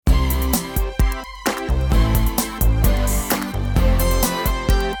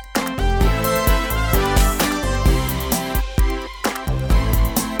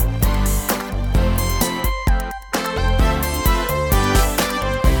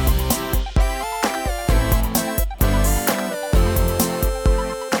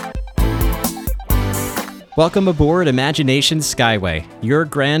Welcome aboard Imagination Skyway, your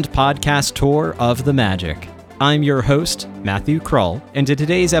grand podcast tour of the magic. I'm your host, Matthew Krull, and in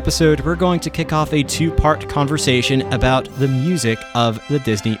today's episode, we're going to kick off a two-part conversation about the music of the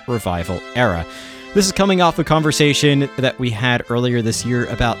Disney Revival era. This is coming off a conversation that we had earlier this year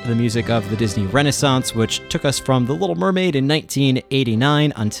about the music of the Disney Renaissance, which took us from The Little Mermaid in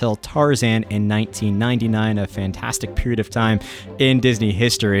 1989 until Tarzan in 1999, a fantastic period of time in Disney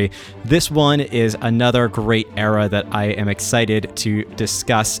history. This one is another great era that I am excited to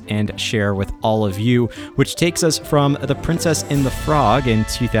discuss and share with all of you, which takes us from The Princess and the Frog in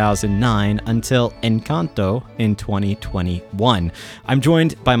 2009 until Encanto in 2021. I'm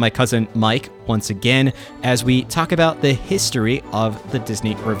joined by my cousin Mike once again as we talk about the history of the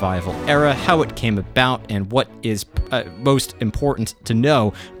Disney Revival era, how it came about, and what is most important to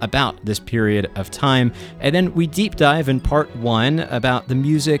know about this period of time. And then we deep dive in part one about the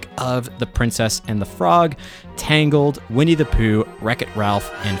music of The Princess and the Frog, Tangled, Winnie the Pooh, Wreck-It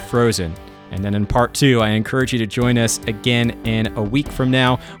Ralph, and Frozen. And then in part two, I encourage you to join us again in a week from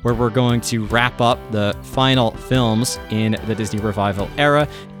now, where we're going to wrap up the final films in the Disney Revival era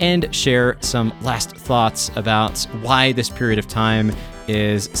and share some last thoughts about why this period of time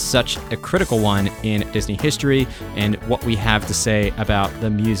is such a critical one in Disney history and what we have to say about the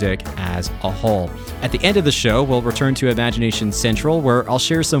music as a whole. At the end of the show, we'll return to Imagination Central, where I'll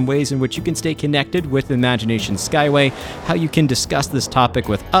share some ways in which you can stay connected with Imagination Skyway, how you can discuss this topic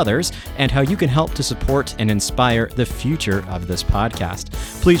with others, and how you can help to support and inspire the future of this podcast.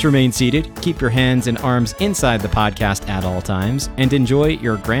 Please remain seated, keep your hands and arms inside the podcast at all times, and enjoy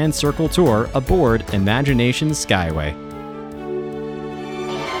your Grand Circle tour aboard Imagination Skyway.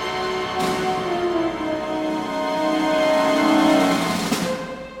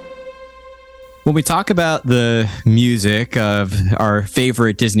 When we talk about the music of our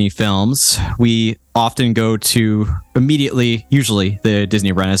favorite Disney films, we often go to immediately, usually, the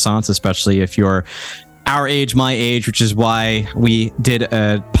Disney Renaissance, especially if you're our age, my age, which is why we did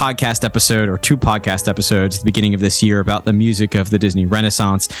a podcast episode or two podcast episodes at the beginning of this year about the music of the Disney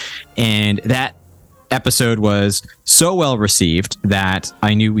Renaissance. And that episode was so well received that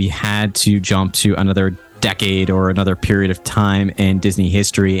I knew we had to jump to another decade or another period of time in Disney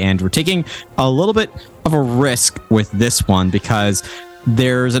history, and we're taking a little bit of a risk with this one because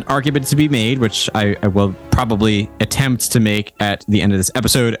there's an argument to be made, which I will probably attempt to make at the end of this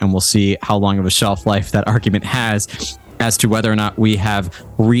episode, and we'll see how long of a shelf life that argument has as to whether or not we have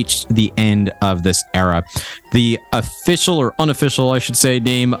reached the end of this era. The official or unofficial, I should say,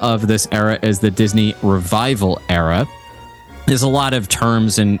 name of this era is the Disney Revival era. There's a lot of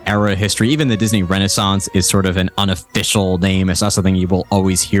terms in era history. Even the Disney Renaissance is sort of an unofficial name. It's not something you will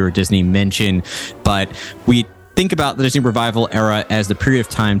always hear Disney mention, but we think about the Disney Revival era as the period of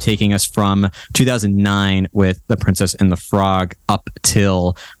time taking us from 2009 with The Princess and the Frog up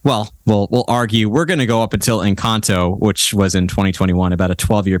till, well, we'll argue we're going to go up until Encanto, which was in 2021, about a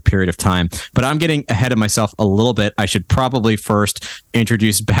 12-year period of time. But I'm getting ahead of myself a little bit. I should probably first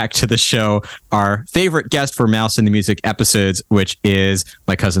introduce back to the show our favorite guest for Mouse in the Music episodes, which is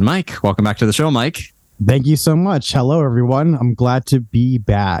my cousin Mike. Welcome back to the show, Mike. Thank you so much. Hello, everyone. I'm glad to be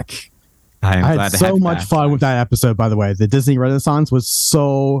back. I had so much fun with that episode, by the way. The Disney Renaissance was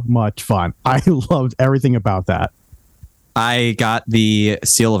so much fun. I loved everything about that. I got the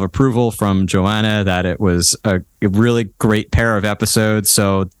seal of approval from Joanna that it was a really great pair of episodes.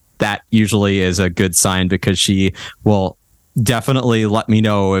 So that usually is a good sign because she will definitely let me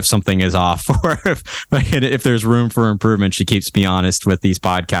know if something is off or if there's room for improvement. She keeps me honest with these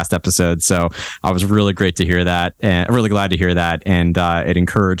podcast episodes. So I was really great to hear that, and really glad to hear that. And it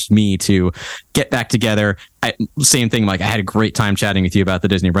encouraged me to get back together. Same thing, Mike. I had a great time chatting with you about the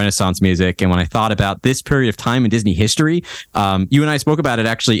Disney Renaissance music. And when I thought about this period of time in Disney history, you and I spoke about it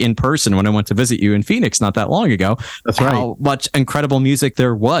actually in person when I went to visit you in Phoenix not that long ago. That's right. How much incredible music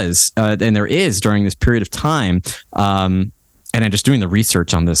there was and there is during this period of time. And then just doing the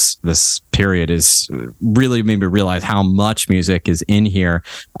research on this period is really made me realize how much music is in here.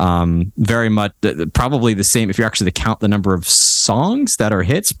 Very much, probably the same. If you actually count the number of songs that are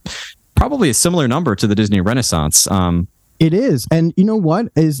hits, probably a similar number to the Disney Renaissance. It is. And you know what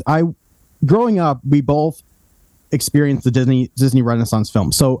is growing up, we both experienced the Disney Renaissance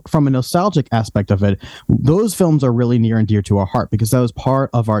film. So from a nostalgic aspect of it, those films are really near and dear to our heart because that was part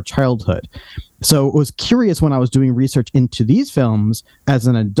of our childhood. So it was curious when I was doing research into these films as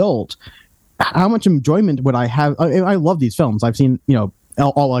an adult, how much enjoyment would I have? I love these films. I've seen,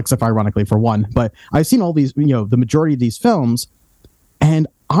 all except ironically for one, but I've seen all these, the majority of these films. And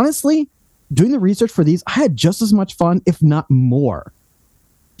honestly, doing the research for these, I had just as much fun, if not more.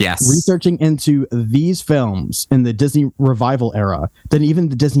 Yes. researching into these films in the Disney revival era than even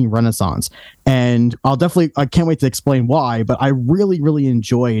the Disney Renaissance. And I can't wait to explain why, but I really, really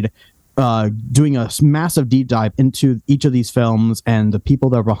enjoyed doing a massive deep dive into each of these films and the people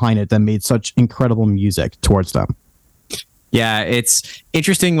that are behind it that made such incredible music towards them. Yeah, it's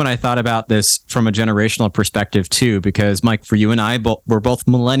interesting when I thought about this from a generational perspective too, because Mike, for you and I, we're both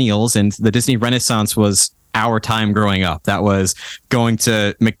millennials, and the Disney Renaissance was our time growing up. That was going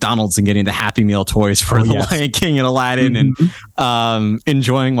to McDonald's and getting the Happy Meal toys for the Lion King and Aladdin, and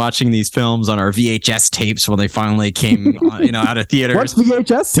enjoying watching these films on our VHS tapes when they finally came, out of theaters. What's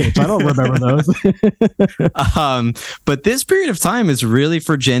VHS tapes? I don't remember those. But this period of time is really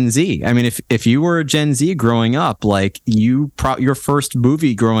for Gen Z. I mean, if you were a Gen Z growing up, like your first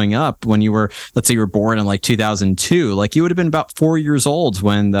movie growing up when you were, let's say you were born in like 2002, like you would have been about 4 years old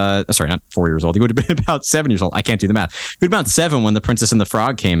when not 4 years old. You would have been about 7 years old. I can't do the math. You were about 7 when The Princess and the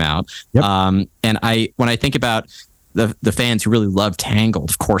Frog came out. Yep. And when I think about the fans who really loved Tangled,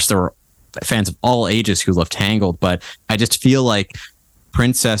 of course there were fans of all ages who loved Tangled, but I just feel like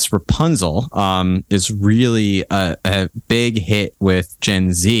Princess Rapunzel is really a big hit with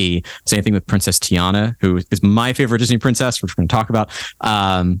Gen Z. Same thing with Princess Tiana, who is my favorite Disney princess, which we're going to talk about.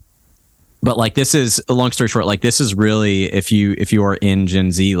 But like, this is a long story short, like this is really, if you are in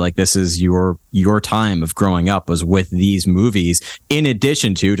Gen Z, like this is your time of growing up was with these movies. In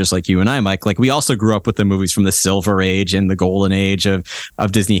addition to, just like you and I, Mike, like we also grew up with the movies from the Silver Age and the Golden Age of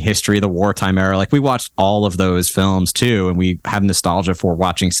Disney history, the wartime era. Like we watched all of those films too, and we have nostalgia for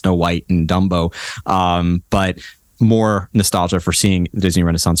watching Snow White and Dumbo. But more nostalgia for seeing the Disney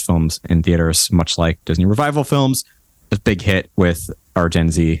Renaissance films in theaters, much like Disney revival films. A big hit with our Gen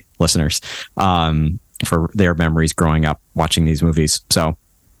Z listeners for their memories growing up watching these movies. So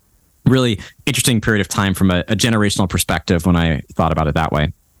really interesting period of time from a generational perspective when I thought about it that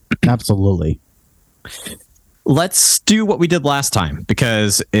way. Absolutely. Let's do what we did last time,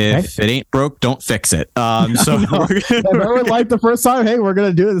 because if it ain't broke, don't fix it. So if everyone liked the first time, hey, we're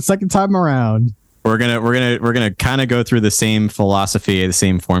gonna do it the second time around. We're gonna kind of go through the same philosophy, the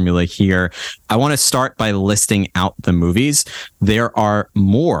same formula here. I want to start by listing out the movies. There are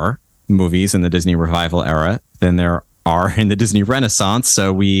more movies in the Disney revival era than there are in the Disney Renaissance.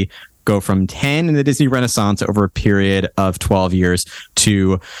 So we go from 10 in the Disney Renaissance over a period of 12 years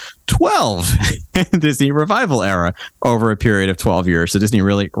to 12 in the Disney revival era over a period of 12 years. So Disney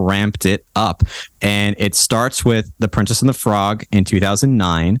really ramped it up. And it starts with The Princess and the Frog in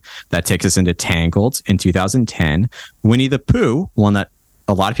 2009. That takes us into Tangled in 2010. Winnie the Pooh, one that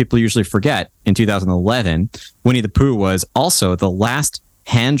a lot of people usually forget, in 2011. Winnie the Pooh was also the last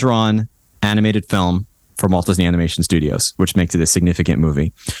hand-drawn animated film from Walt Disney Animation Studios, which makes it a significant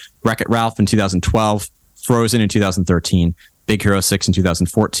movie. Wreck-It Ralph in 2012, Frozen in 2013, Big Hero 6 in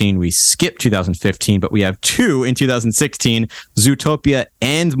 2014. We skipped 2015, but we have 2 in 2016, Zootopia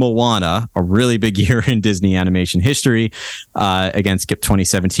and Moana, a really big year in Disney animation history. Again, skip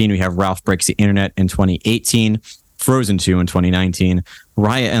 2017. We have Ralph Breaks the Internet in 2018, Frozen 2 in 2019,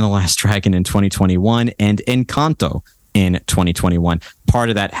 Raya and the Last Dragon in 2021, and Encanto in 2021. Part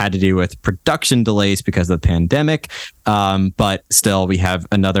of that had to do with production delays because of the pandemic. But still, we have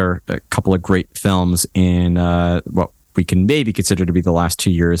a couple of great films in what we can maybe consider to be the last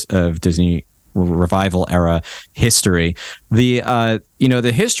 2 years of Disney revival era history. The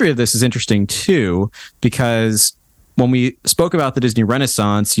history of this is interesting too, because when we spoke about the Disney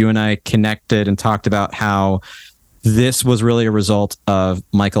Renaissance, you and I connected and talked about how this was really a result of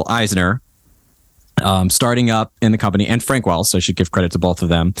Michael Eisner, starting up in the company, and Frank Wells, so I should give credit to both of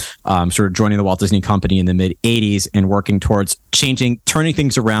them, sort of joining the Walt Disney Company in the mid-'80s and working towards turning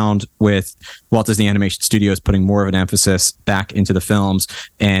things around with Walt Disney Animation Studios, putting more of an emphasis back into the films.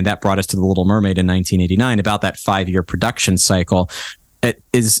 And that brought us to The Little Mermaid in 1989, about that 5-year production cycle. It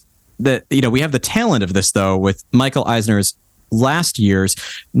is that, we have the talent of this, though, with Michael Eisner's last years,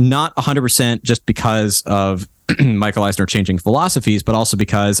 not 100% just because of Michael Eisner changing philosophies, but also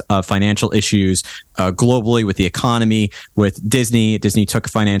because of financial issues globally with the economy, with Disney. Disney took a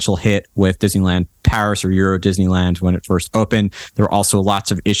financial hit with Disneyland Paris, or Euro Disneyland, when it first opened. There were also lots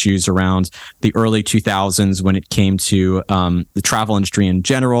of issues around the early 2000s when it came to the travel industry in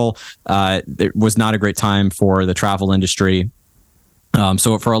general. It was not a great time for the travel industry.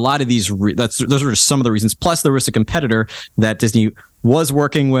 So for a lot of these, those are just some of the reasons. Plus, there was a competitor that Disney was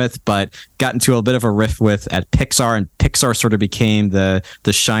working with, but got into a bit of a rift with at Pixar, and Pixar sort of became the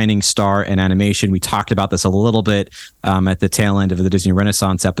shining star in animation. We talked about this a little bit at the tail end of the Disney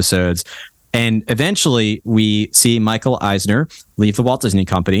Renaissance episodes. And eventually we see Michael Eisner leave the Walt Disney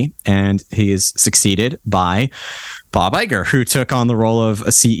Company, and he is succeeded by Bob Iger, who took on the role of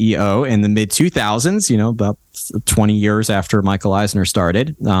a CEO in the mid 2000s, about 20 years after Michael Eisner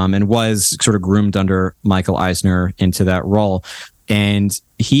started, and was sort of groomed under Michael Eisner into that role. And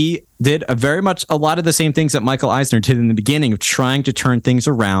he did a lot of the same things that Michael Eisner did in the beginning, of trying to turn things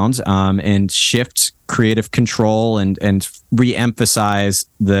around and shift creative control and re-emphasize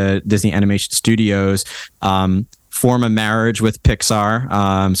the Disney Animation Studios, form a marriage with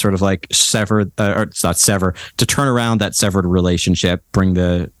Pixar, sort of like to turn around that severed relationship, bring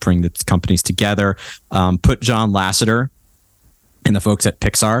the companies together, put John Lasseter and the folks at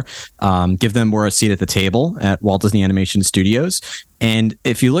Pixar, give them more a seat at the table at Walt Disney Animation Studios. And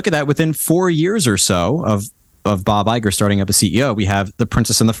if you look at that, within 4 years or so of Bob Iger starting up as CEO, we have The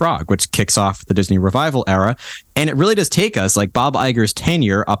Princess and the Frog, which kicks off the Disney Revival era. And it really does take us, like Bob Iger's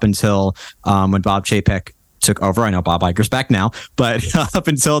tenure up until when Bob Chapek took over. I know Bob Iger's back now, but up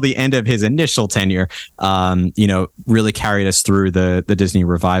until the end of his initial tenure, really carried us through the Disney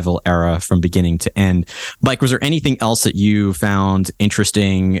Revival era from beginning to end. Mike, was there anything else that you found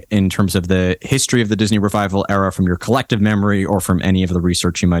interesting in terms of the history of the Disney Revival era from your collective memory, or from any of the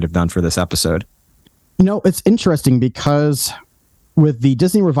research you might have done for this episode? It's interesting because with the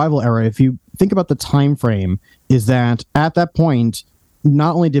Disney Revival era, if you think about the time frame, is that at that point,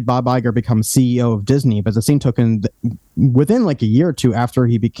 not only did Bob Iger become CEO of Disney, but at the same token, within like a year or two after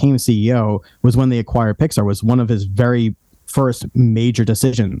he became CEO was when they acquired Pixar, was one of his very first major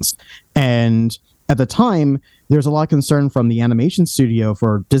decisions. And at the time, there's a lot of concern from the animation studio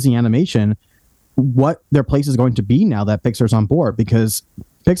for Disney Animation, what their place is going to be now that Pixar's on board, because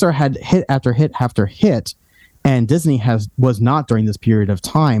Pixar had hit after hit after hit, and Disney was not during this period of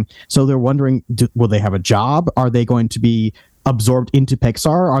time. So they're wondering, will they have a job? Are they going to be absorbed into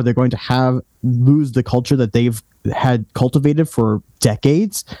Pixar? Are they going to lose the culture that they've had cultivated for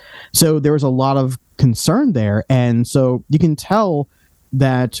decades? So there was a lot of concern there. And so you can tell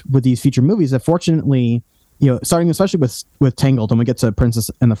that with these feature movies, that fortunately, starting especially with Tangled, and we get to Princess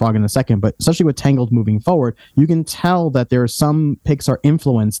and the Frog in a second, but especially with Tangled moving forward, you can tell that there's some Pixar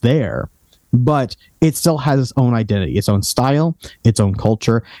influence there, but it still has its own identity, its own style, its own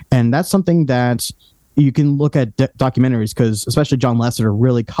culture. And that's something that you can look at documentaries, because especially John Lasseter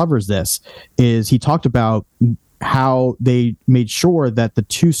really covers this, is he talked about how they made sure that the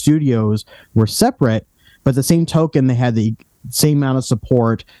two studios were separate, but at the same token, they had the same amount of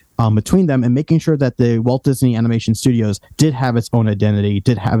support between them, and making sure that the Walt Disney Animation Studios did have its own identity,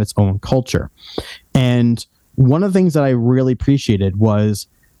 did have its own culture. And one of the things that I really appreciated was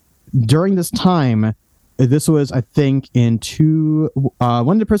during this time, this was, I think, when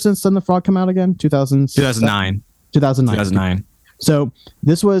did Princess and the Frog come out again? 2009. 2009. So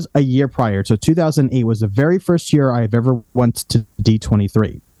this was a year prior. So 2008 was the very first year I've ever went to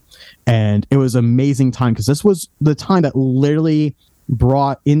D23. And it was an amazing time, because this was the time that literally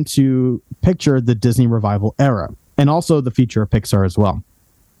brought into picture the Disney Revival era, and also the future of Pixar as well.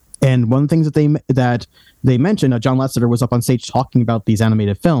 And one of the things that they mentioned, John Lasseter was up on stage talking about these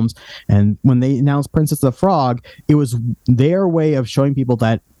animated films, and when they announced Princess and the Frog, it was their way of showing people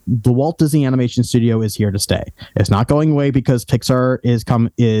that the Walt Disney Animation Studio is here to stay. It's not going away because Pixar is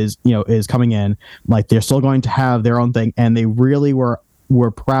coming in. Like, they're still going to have their own thing, and they really were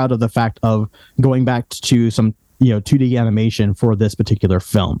proud of the fact of going back to some 2D animation for this particular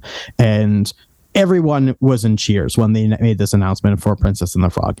film. And everyone was in cheers when they made this announcement for Princess and the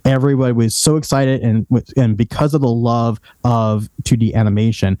Frog. Everybody was so excited, and because of the love of 2D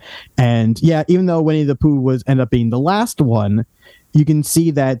animation. And yeah, even though Winnie the Pooh ended up being the last one, you can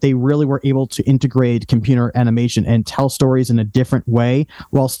see that they really were able to integrate computer animation and tell stories in a different way,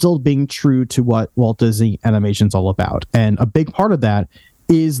 while still being true to what Walt Disney Animation is all about. And a big part of that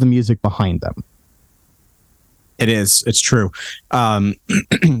is the music behind them. It is. It's true. And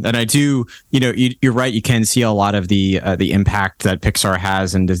I do, you're right. You can see a lot of the impact that Pixar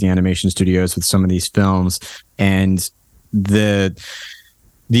has in Disney Animation Studios with some of these films, and the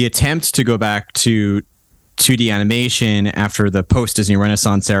attempt to go back to 2D animation after the post-Disney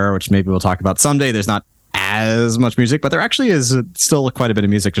Renaissance era, which maybe we'll talk about someday. There's not as much music, but there actually is still quite a bit of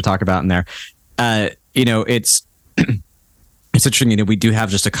music to talk about in there. It's interesting, we do have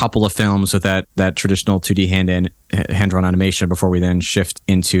just a couple of films with that traditional 2D hand-drawn animation before we then shift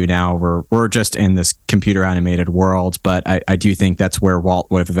into now we're just in this computer animated world. But I do think that's where Walt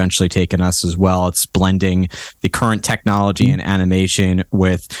would have eventually taken us as well. It's blending the current technology and animation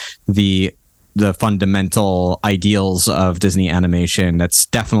with the fundamental ideals of Disney animation. That's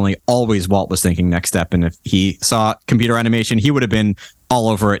definitely always Walt was thinking next step. And if he saw computer animation, he would have been all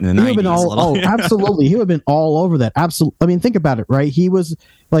over it in the 90s. Absolutely. He would have been all over that. Absolutely. I mean, think about it, right? He was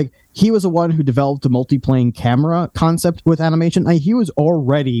the one who developed the multi-plane camera concept with animation. He was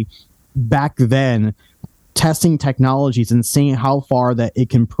already back then testing technologies and seeing how far that it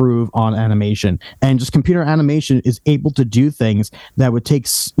can improve on animation. And just computer animation is able to do things that would take,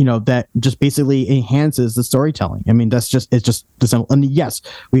 that just basically enhances the storytelling. I mean, it's just the simple. And yes,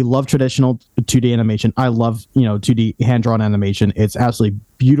 we love traditional 2D animation. I love, 2D hand-drawn animation. It's absolutely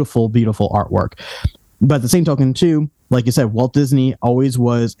beautiful, beautiful artwork. But at the same token, too, like you said, Walt Disney always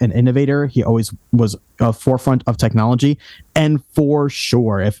was an innovator. He always was a forefront of technology. And for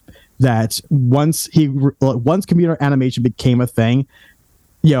sure, once computer animation became a thing,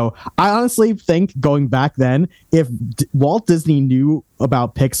 I honestly think going back then, if Walt Disney knew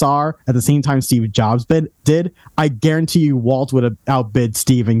about Pixar at the same time Steve Jobs did, I guarantee you Walt would have outbid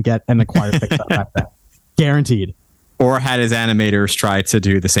Steve and acquired Pixar back then. Guaranteed. Or had his animators try to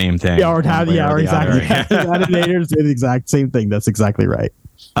do the same thing. Yeah, exactly. Yeah, his animators did the exact same thing. That's exactly right.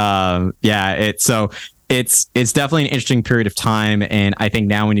 It's definitely an interesting period of time, and I think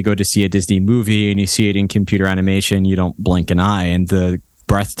now when you go to see a Disney movie and you see it in computer animation, you don't blink an eye, and the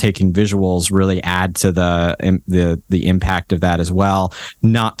breathtaking visuals really add to the impact of that as well.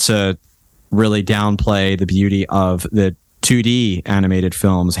 Not to really downplay the beauty of the 2D animated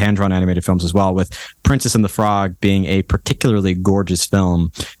films, hand-drawn animated films as well, with Princess and the Frog being a particularly gorgeous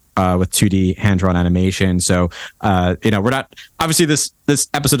film. With 2D hand-drawn animation. So, we're not, obviously this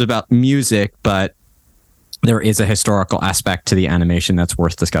episode is about music, but there is a historical aspect to the animation that's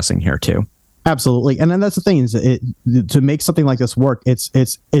worth discussing here too. Absolutely. And then that's the thing is to make something like this work, it's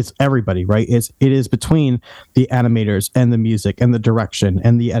everybody, right? It is between the animators and the music and the direction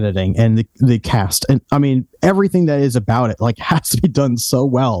and the editing and the cast. And I mean, everything that is about it has to be done so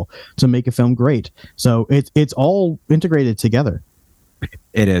well to make a film great. So it's all integrated together.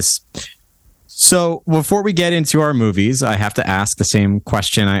 It is. So before we get into our movies, I have to ask the same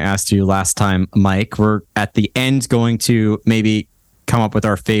question I asked you last time, Mike. We're at the end going to maybe come up with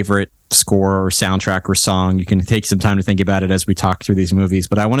our favorite score or soundtrack or song. You can take some time to think about it as we talk through these movies.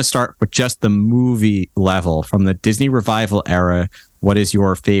 But I want to start with just the movie level from the Disney revival era. What is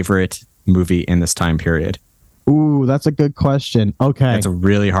your favorite movie in this time period? Ooh, that's a good question. Okay. That's a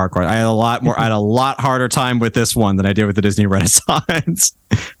really hard question. I had a lot harder time with this one than I did with the Disney Renaissance.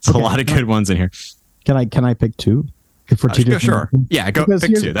 It's a lot of good ones in here. Can I pick two? For two different sure. Yeah, pick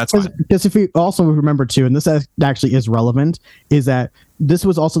two. That's fine. Because if we also remember too, and this actually is relevant, is that this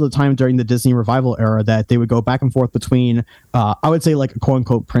was also the time during the Disney revival era that they would go back and forth between, I would say like a quote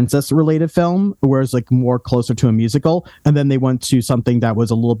unquote princess related film, whereas like more closer to a musical, and then they went to something that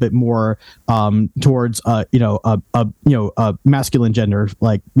was a little bit more towards a masculine gender,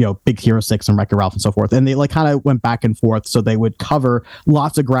 like Big Hero 6 and Wreck-It Ralph and so forth, and they like kind of went back and forth, so they would cover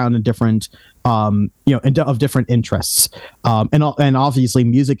lots of ground in different of different interests, and obviously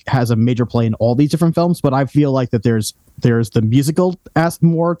music has a major play in all these different films, but I feel like that there's the musical as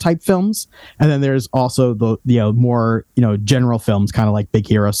more type films, and then there's also the more general films, kind of like Big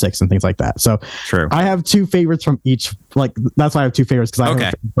Hero 6 and things like that. So true. I have two favorites from each, like that's why I have two favorites, because I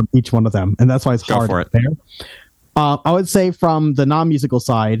have from each one of them, and that's why it's hard to compare. I would say from the non-musical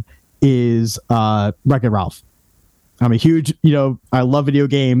side is Wreck-It Ralph. I'm a huge, I love video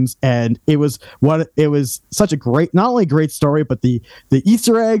games, and it was such a great, not only great story, but the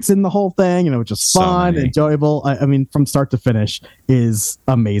Easter eggs in the whole thing, just fun, enjoyable. I mean, from start to finish is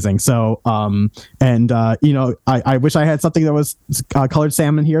amazing. So, I wish I had something that was colored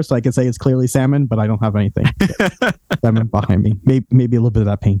salmon here, so I could say it's clearly salmon, but I don't have anything. Salmon behind me, maybe a little bit of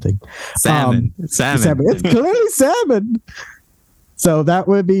that painting. Salmon. It's clearly salmon. So that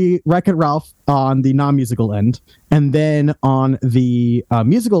would be Wreck-It Ralph on the non-musical end. And then on the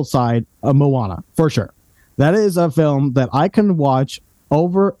musical side, Moana, for sure. That is a film that I can watch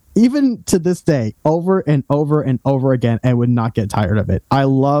even to this day, over and over and over again, and would not get tired of it. I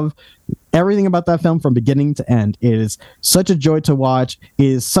love everything about that film from beginning to end. It is such a joy to watch. It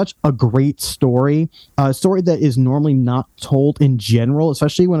is such a great story, a story that is normally not told in general,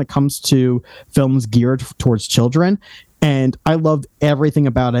 especially when it comes to films geared towards children. And I loved everything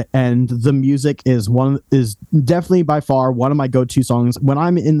about it. And the music is definitely by far one of my go-to songs when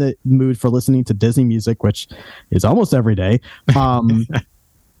I'm in the mood for listening to Disney music, which is almost every day.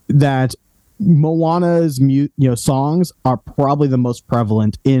 That Moana's songs are probably the most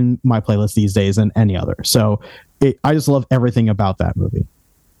prevalent in my playlist these days than any other. So I just love everything about that movie.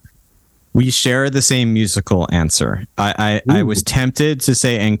 We share the same musical answer. I was tempted to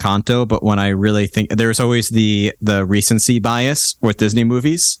say Encanto, but when I really think, there's always the recency bias with Disney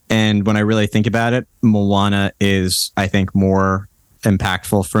movies, and when I really think about it, Moana is, I think, more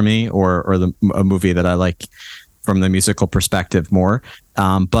impactful for me, or a movie that I like from the musical perspective more.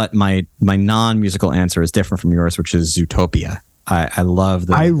 But my non-musical answer is different from yours, which is Zootopia. I love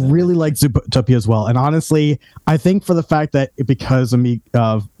that. I really like Zootopia as well. And honestly, I think for the fact that because of me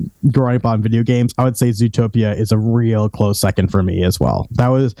growing up on video games, I would say Zootopia is a real close second for me as well. That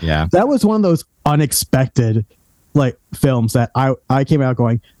was one of those unexpected like films that I came out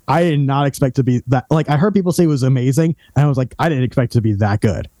going, I did not expect to be that. Like, I heard people say it was amazing, and I was like, I didn't expect it to be that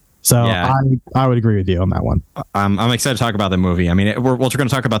good. So yeah. I would agree with you on that one. I'm excited to talk about the movie. I mean, we're going to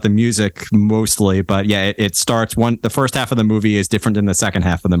talk about the music mostly, but yeah, it starts the first half of the movie is different than the second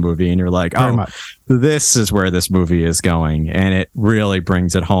half of the movie. And you're like, this is where this movie is going. And it really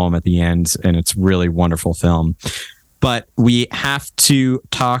brings it home at the end. And it's really wonderful film. But we have to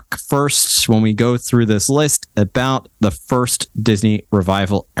talk first, when we go through this list, about the first Disney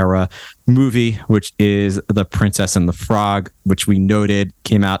Revival era movie, which is The Princess and the Frog, which we noted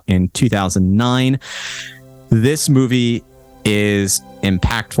came out in 2009. This movie is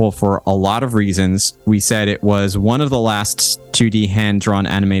impactful for a lot of reasons. We said it was one of the last 2D hand-drawn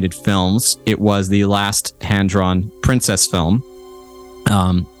animated films. It was the last hand-drawn princess film.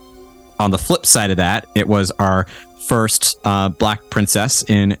 On the flip side of that, it was our first Black princess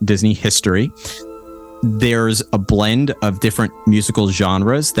in Disney history. There's a blend of different musical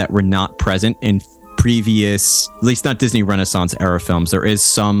genres that were not present in previous, at least not Disney Renaissance era films. There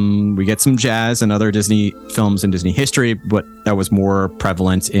is we get some jazz and other Disney films in Disney history, but that was more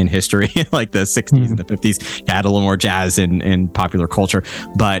prevalent in history, like the 60s and the 50s. Had a little more jazz in popular culture.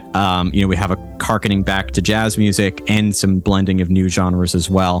 But, we have a harkening back to jazz music and some blending of new genres as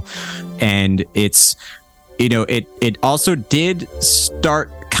well. And it's, it also did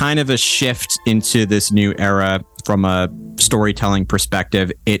start kind of a shift into this new era from a storytelling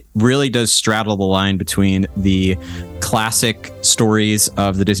perspective. It really does straddle the line between the classic stories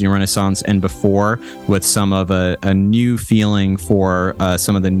of the Disney Renaissance and before, with some of a new feeling for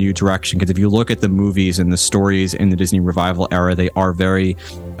some of the new direction. Because if you look at the movies and the stories in the Disney Revival era, they are very,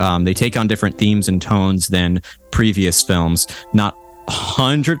 they take on different themes and tones than previous films. Not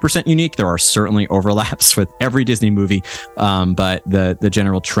 100% unique. There are certainly overlaps with every Disney movie, but the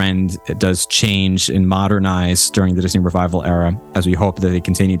general trend does change and modernize during the Disney Revival era, as we hope that they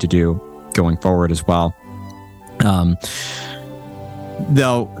continue to do going forward as well.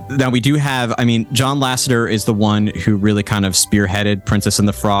 Though now we do have, John Lasseter is the one who really kind of spearheaded Princess and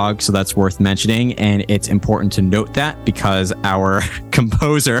the Frog, so that's worth mentioning, and it's important to note that because our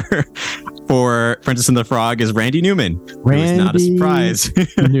composer for Princess and the Frog is Randy Newman. Randy, not a surprise.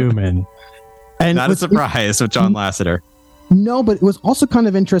 Newman. And not a surprise with John Lasseter. No, but it was also kind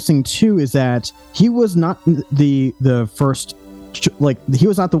of interesting too, is that he was not the first, he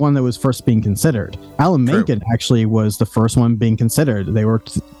was not the one that was first being considered. Alan Menken actually was the first one being considered. They were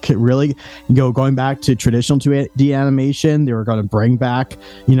really going back to traditional 2D animation. They were going to bring back,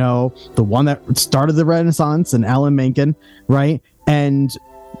 the one that started the Renaissance, and Alan Menken, right? And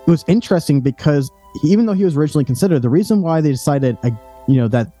it was interesting because even though he was originally considered, the reason why they decided,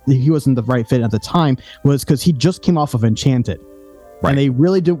 that he wasn't the right fit at the time was because he just came off of Enchanted. Right. And they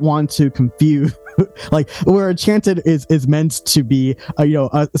really didn't want to confuse, where Enchanted is meant to be,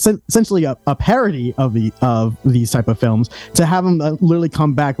 essentially a parody of these type of films. To have him literally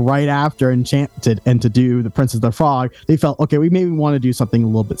come back right after Enchanted and to do The Princess and the Frog, they felt, okay, we maybe want to do something a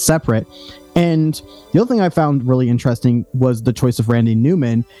little bit separate. And the other thing I found really interesting was the choice of Randy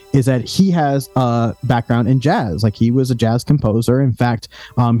Newman, is that he has a background in jazz. Like, he was a jazz composer. In fact,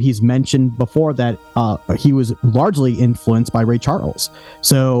 he's mentioned before that he was largely influenced by Ray Charles.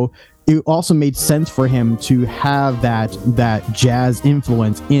 So it also made sense for him to have that jazz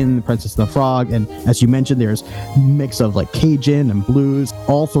influence in The Princess and the Frog. And as you mentioned, there's a mix of Cajun and blues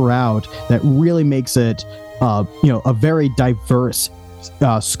all throughout that really makes it, a very diverse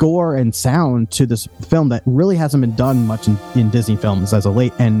score and sound to this film that really hasn't been done much in Disney films as of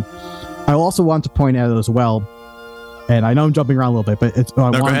late. And I also want to point out as well, and I know I'm jumping around a little bit, but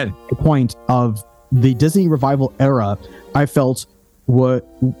the point of the Disney Revival era, I felt what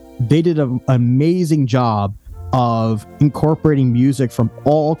they did an amazing job of incorporating music from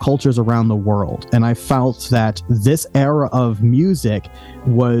all cultures around the world. And I felt that this era of music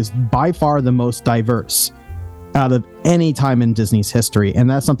was by far the most diverse out of any time in Disney's history. And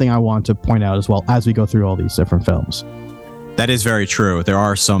that's something I want to point out as well as we go through all these different films. That is very true. There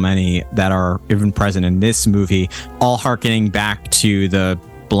are so many that are even present in this movie, all harkening back to the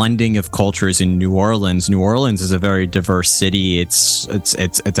blending of cultures in New Orleans. New Orleans is a very diverse city. It's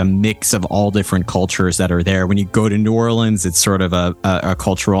a mix of all different cultures that are there. When you go to New Orleans, it's sort of a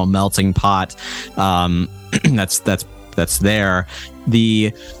cultural melting pot. That's that's there.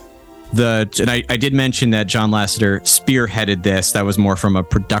 And I did mention that John Lasseter spearheaded this. That was more from a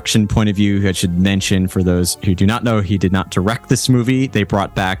production point of view. I should mention, for those who do not know, he did not direct this movie. They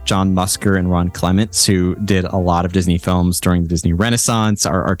brought back John Musker and Ron Clements, who did a lot of Disney films during the Disney Renaissance.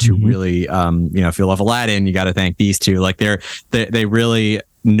 Are two really, if you love Aladdin, you got to thank these two. Like they really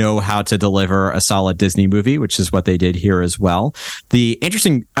know how to deliver a solid Disney movie, which is what they did here as well. The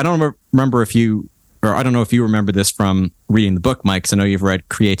interesting, I don't remember if you, or I don't know if you remember this from reading the book, Mike, because I know you've read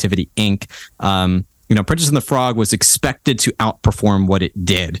Creativity Inc. Princess and the Frog was expected to outperform what it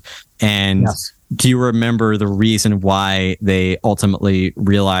did. And yes. Do you remember the reason why they ultimately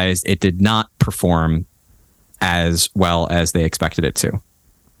realized it did not perform as well as they expected it to?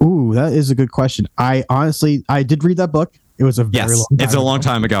 Ooh, that is a good question. I did read that book. It was a very long time it's a long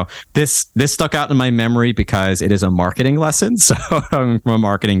time ago. This stuck out in my memory because it is a marketing lesson. So I'm from a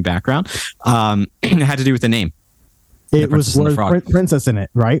marketing background. It had to do with the name. It was princess in it,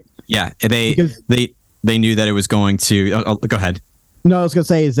 right? Yeah, they knew that it was going to. Go ahead. No, I was going to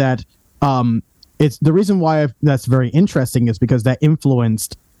say is that it's the reason why that's very interesting is because that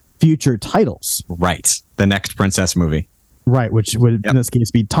influenced future titles. Right, the next princess movie. Right, which would in this case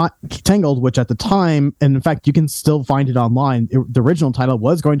be Tangled, which at the time, and in fact, you can still find it online. The original title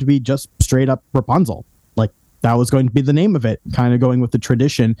was going to be just straight up Rapunzel. Like that was going to be the name of it, kind of going with the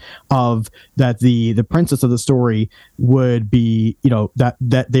tradition of that the princess of the story would be,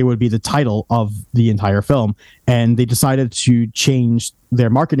 that they would be the title of the entire film. And they decided to change their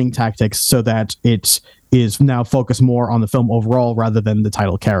marketing tactics so that it is now focused more on the film overall rather than the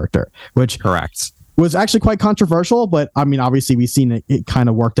title character, which correct. Was actually quite controversial, but I mean, obviously we've seen it kind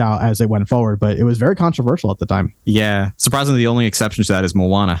of worked out as it went forward, but it was very controversial at the time. Yeah. Surprisingly, the only exception to that is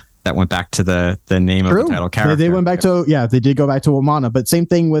Moana. That went back to the name of the title character. They went back to, they did go back to Moana, but same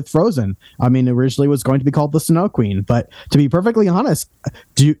thing with Frozen. I mean, originally it was going to be called The Snow Queen, but to be perfectly honest,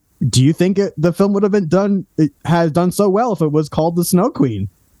 do you think the film would have has done so well if it was called The Snow Queen?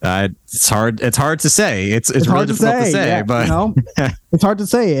 It's hard to say. It's really difficult to say, yeah, but it's hard to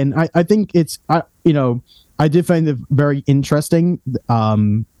say. And I think I did find it very interesting,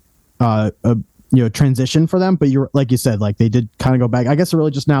 transition for them, but like you said, like they did kind of go back. I guess it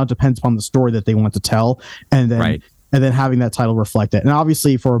really just now depends upon the story that they want to tell. And then having that title reflect it. And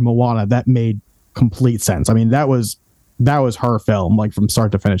obviously for Moana, that made complete sense. I mean, that was her film, like from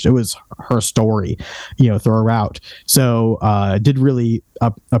start to finish. It was her story, throughout. So did really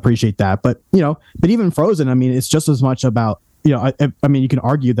appreciate that. But even Frozen, I mean, it's just as much about, I mean, you can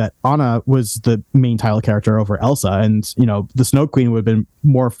argue that Anna was the main title character over Elsa, and the Snow Queen would have been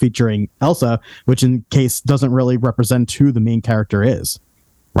more featuring Elsa, which in case doesn't really represent who the main character is.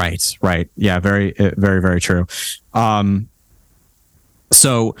 Right. Yeah, very, very, very true.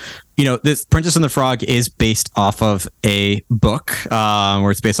 So, this Princess and the Frog is based off of a book,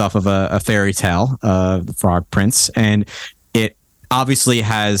 where it's based off of a fairy tale, The Frog Prince. And it obviously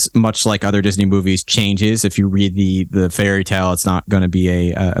has, much like other Disney movies, changes. If you read the fairy tale, it's not going to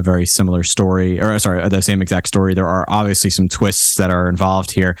be a very similar story, or sorry, the same exact story. There are obviously some twists that are involved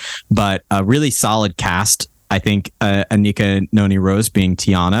here, but a really solid cast. I think Anika Noni Rose being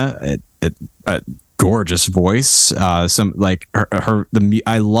Tiana, gorgeous voice. Some like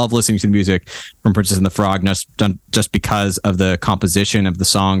I love listening to the music from Princess and the Frog, not just because of the composition of the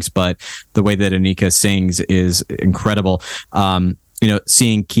songs, but the way that Anika sings is incredible.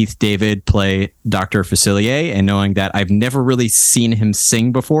 Seeing Keith David play Dr. Facilier and knowing that I've never really seen him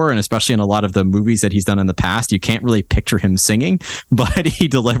sing before, and especially in a lot of the movies that he's done in the past, you can't really picture him singing, but he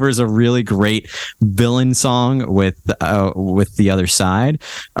delivers a really great villain song with the other side,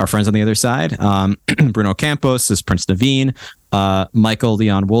 our friends on the other side. Bruno Campos as Prince Naveen, Michael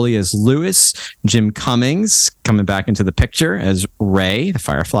Leon Woolley as Louis, Jim Cummings coming back into the picture as Ray, the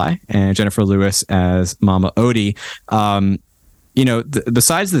Firefly, and Jennifer Lewis as Mama Odie.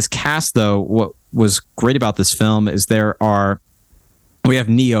 Besides this cast, though, what was great about this film is we have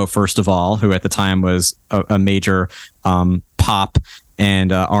Neo, first of all, who at the time was a major pop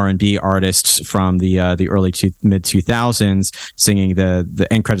and R&B artist from the early mid 2000s, singing the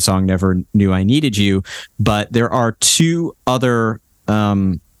end credit song "Never Knew I Needed You." But there are two other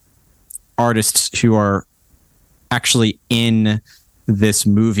artists who are actually in this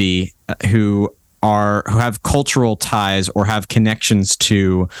movie who have cultural ties or have connections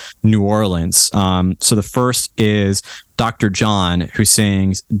to New Orleans. So the first is Dr. John, who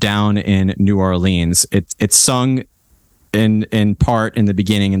sings "Down in New Orleans." It's sung in part in the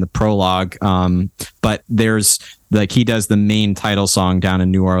beginning in the prologue, but there's he does the main title song "Down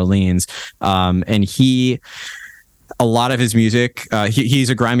in New Orleans," and he a lot of his music. He's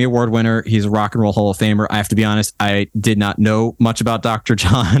a Grammy Award winner. He's a Rock and Roll Hall of Famer. I have to be honest, I did not know much about Dr.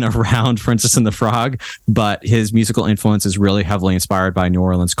 John around Princess and the Frog, but his musical influence is really heavily inspired by New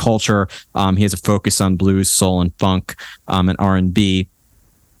Orleans culture. He has a focus on blues, soul, and funk, and R&B.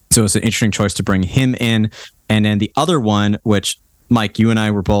 So it's an interesting choice to bring him in. And then the other one, which Mike, you and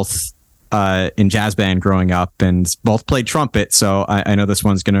I were both in jazz band growing up and both played trumpet. So I know this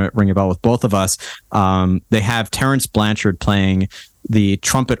one's going to ring a bell with both of us. They have Terrence Blanchard playing the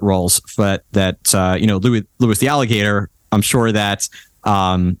trumpet roles, but that, Louis the Alligator, I'm sure that,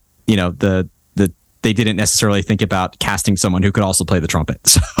 they didn't necessarily think about casting someone who could also play the trumpet.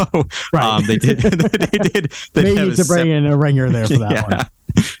 So right. They did. They need to bring in a ringer there for that one.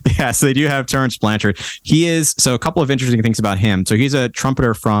 Yeah, so they do have Terrence Blanchard. So a couple of interesting things about him. So he's a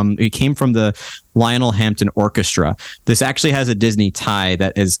trumpeter he came from the Lionel Hampton Orchestra. This actually has a Disney tie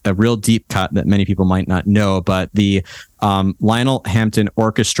that is a real deep cut that many people might not know, but the Lionel Hampton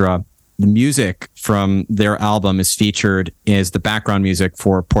Orchestra, the music from their album is featured as the background music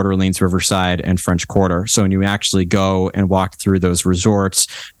for Port Orleans, Riverside, and French Quarter. So when you actually go and walk through those resorts,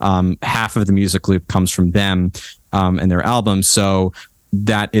 half of the music loop comes from them and their album. So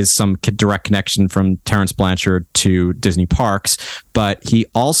that is some direct connection from Terrence Blanchard to Disney parks. But he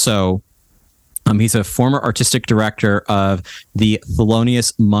also, he's a former artistic director of the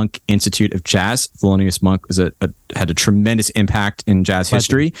Thelonious Monk Institute of Jazz. Thelonious Monk had a tremendous impact in jazz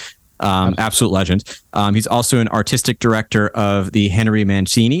history. Absolute legend. He's also an artistic director of the Henry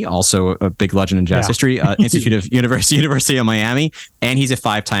Mancini, also a big legend in jazz history, Institute of University of Miami, and he's a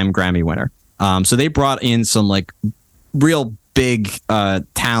 5-time Grammy winner. So they brought in some like real big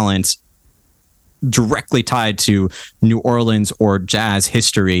talent directly tied to New Orleans or jazz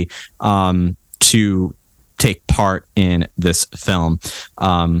history to take part in this film.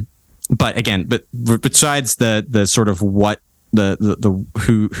 But besides the sort of what the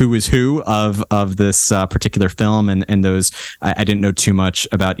who is who of this particular film and those, I didn't know too much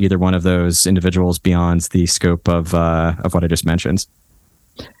about either one of those individuals beyond the scope of what I just mentioned.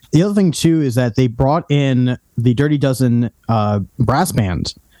 The other thing too is that they brought in the Dirty Dozen brass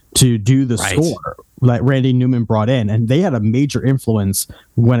band to do the score that Randy Newman brought in, and they had a major influence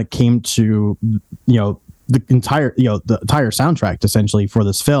when it came to the entire soundtrack essentially for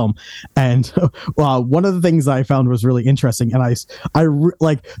this film. And one of the things I found was really interesting, and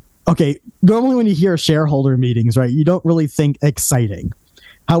okay, normally when you hear shareholder meetings, right, you don't really think exciting.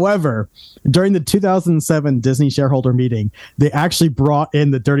 However, during the 2007 Disney shareholder meeting, they actually brought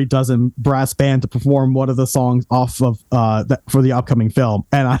in the Dirty Dozen brass band to perform one of the songs off of for the upcoming film.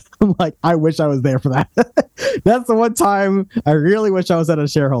 And I'm like, I wish I was there for that. That's the one time I really wish I was at a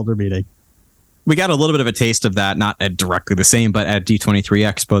shareholder meeting. We got a little bit of a taste of that, not directly the same, but at D23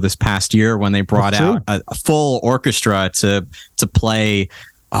 Expo this past year when they brought out a full orchestra to play.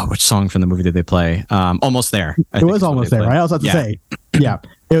 Oh, which song from the movie did they play? Almost There. It was Almost There, right? I was about to say. Yeah,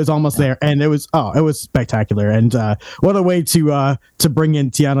 it was Almost There. And it was spectacular. And what a way to bring in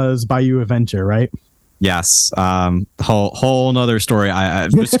Tiana's Bayou Adventure, right? Yes. Whole nother story. I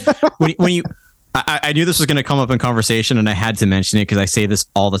knew this was going to come up in conversation, and I had to mention it because I say this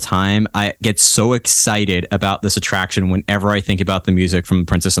all the time. I get so excited about this attraction whenever I think about the music from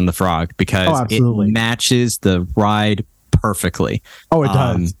Princess and the Frog because it matches the ride perfectly. Oh, it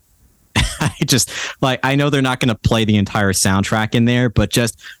does. I know they're not going to play the entire soundtrack in there, but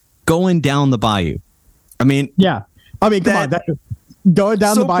just going down the bayou. Come on. Going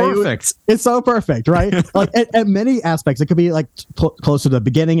down the bayou, perfect. It's so perfect, right? Like at many aspects, it could be like close to the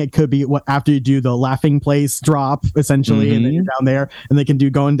beginning. It could be after you do the laughing place drop, essentially, and then you're down there, and they can do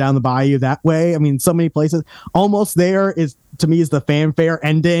going down the bayou that way. I mean, so many places. Almost There is, to me, is the fanfare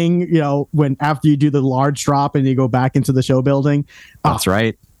ending. When after you do the large drop and you go back into the show building. That's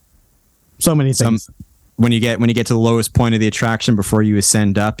right. So many things. When you get to the lowest point of the attraction before you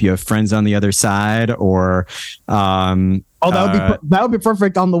ascend up, you have Friends on the Other Side, or that would be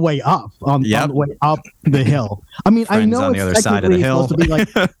perfect on the way up, on the way up the hill. I mean, Friends I know on the other side of the hill.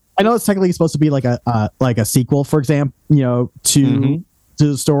 I know it's technically supposed to be like a sequel, for example, to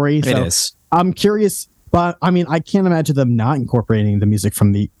the story. So it is. I'm curious, but I mean, I can't imagine them not incorporating the music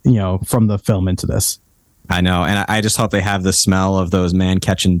from the film into this. I know, and I just hope they have the smell of those man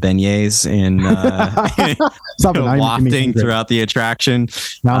catching beignets in wafting throughout the attraction.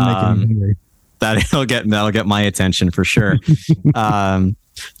 Now I'm making me hungry. That'll get my attention for sure.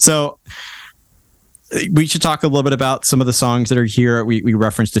 So we should talk a little bit about some of the songs that are here. We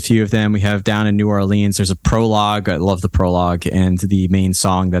referenced a few of them. We have Down in New Orleans. There's a prologue. I love the prologue, and the main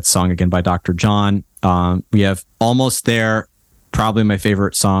song. That's sung again by Dr. John. We have Almost There. probably my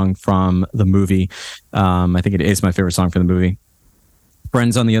favorite song from the movie. I think it is my favorite song from the movie.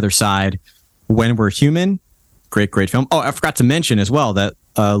 Friends on the Other Side, When We're Human, great film. Oh, I forgot to mention as well that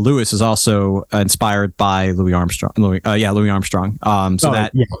Lewis is also inspired by Louis Armstrong. Louis Armstrong.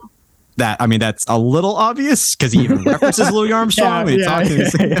 That, I mean, that's a little obvious because he even references Louis Armstrong when he talks to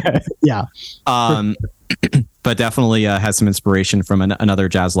him. But definitely has some inspiration from another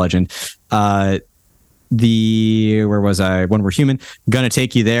jazz legend. Where was I? When We're Human, Gonna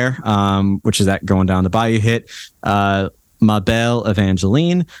Take You There, which is that Going Down the Bayou hit. Ma Belle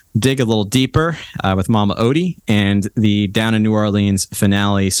Evangeline, Dig a Little Deeper with Mama Odie, and the Down in New Orleans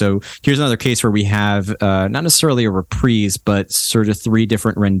finale. So here's another case where we have not necessarily a reprise, but sort of 3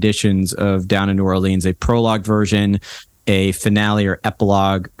 different renditions of Down in New Orleans, a prologue version, a finale or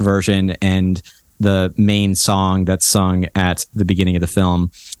epilogue version, and the main song that's sung at the beginning of the film.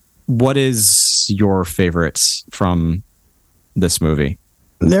 What is your favorite from this movie?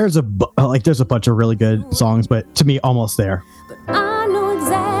 There's a bunch of really good songs, but to me, Almost There. But I know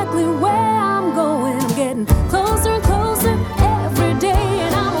exactly where I'm going. I'm getting closer and closer every day,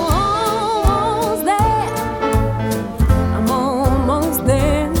 and I'm almost there. I'm almost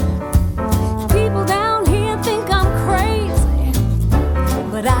there. People down here think I'm crazy,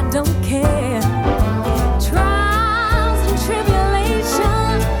 but I don't care. Trials and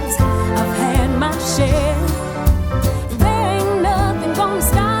tribulations, I've had my share.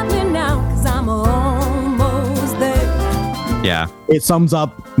 Yeah. It sums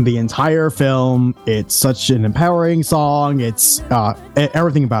up the entire film. It's such an empowering song. It's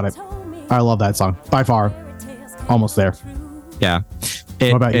everything about it. I love that song by far. Almost There. Yeah.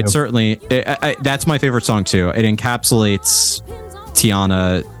 It certainly, that's my favorite song too. It encapsulates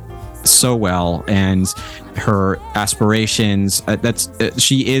Tiana so well and her aspirations.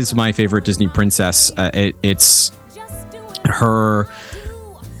 She is my favorite Disney princess. It's her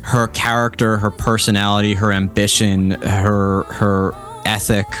character, her personality, her ambition, her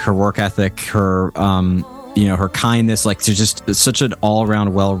ethic, her work ethic, her her kindness. Like, she's just such an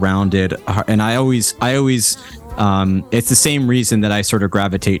all-around well-rounded. And I always it's the same reason that I sort of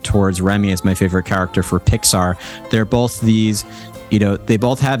gravitate towards Remy as my favorite character for Pixar. They're both these, they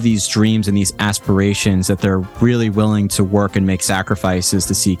both have these dreams and these aspirations that they're really willing to work and make sacrifices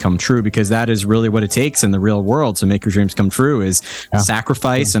to see come true, because that is really what it takes in the real world to make your dreams come true, is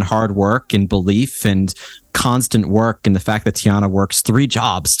sacrifice and hard work and belief and constant work. And the fact that Tiana works 3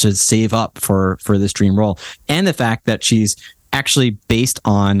 jobs to save up for this dream role, and the fact that she's actually based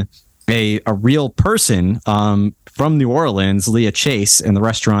on a real person from New Orleans, Leah Chase, in the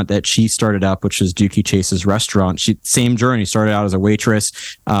restaurant that she started up, which was Dookie Chase's restaurant. She, same journey, started out as a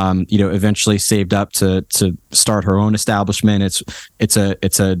waitress, eventually saved up to start her own establishment. It's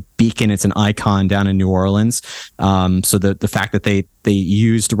a beacon, it's an icon down in New Orleans. So the fact that they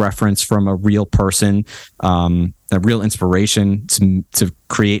used reference from a real person, a real inspiration to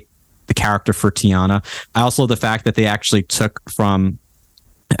create the character for Tiana. I also love the fact that they actually took from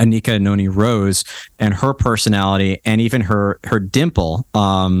Anika Noni Rose and her personality and even her dimple,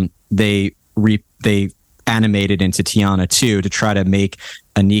 they animated into Tiana too, to try to make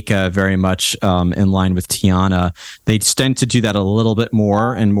Anika very much in line with Tiana. They tend to do that a little bit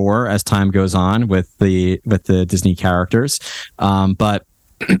more and more as time goes on with the Disney characters. But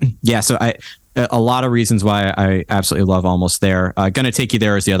yeah, so a lot of reasons why I absolutely love Almost There. Gonna Take You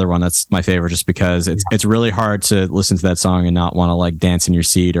There is the other one that's my favorite, just because it's really hard to listen to that song and not want to like dance in your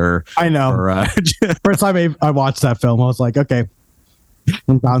seat or. I know. Or, first time I watched that film, I was like, okay,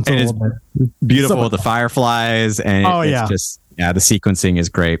 I'm down to a little bit. Beautiful with the fireflies, and it's just the sequencing is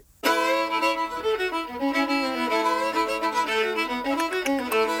great. All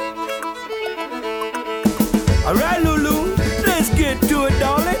right, Lulu, let's get to it,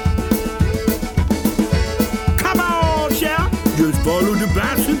 darling. Just follow the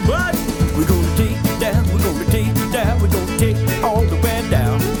bouncing button. We're gonna take it down, we're gonna take it down, we're gonna take it all the way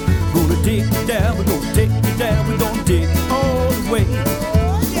down. We're gonna take it down, we're gonna take it down, we're gonna take it all the way.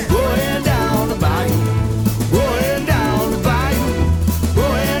 Going down the bayou, going down the bayou,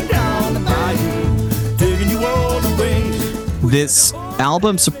 going down the bayou, taking you all the way. This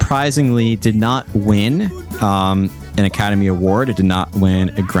album surprisingly did not win an Academy Award. It did not win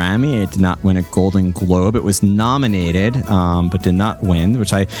a Grammy. It did not win a Golden Globe. It was nominated, but did not win,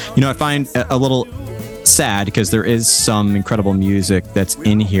 which I find a little sad, because there is some incredible music that's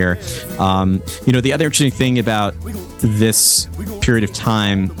in here. The other interesting thing about this period of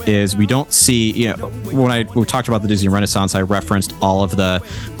time is we don't see, when we talked about the Disney Renaissance, I referenced all of the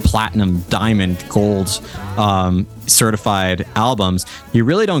platinum, diamond, gold certified albums. You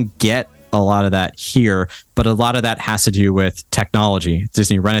really don't get a lot of that here, but a lot of that has to do with technology.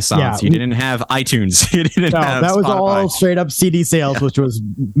 Disney Renaissance. Yeah. You didn't have iTunes. You didn't have that was Spotify. all straight up CD sales, which was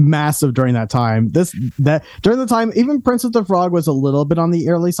massive during that time. During the time, even Princess of the Frog was a little bit on the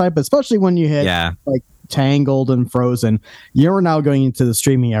early side, but especially when you hit like Tangled and Frozen, you're now going into the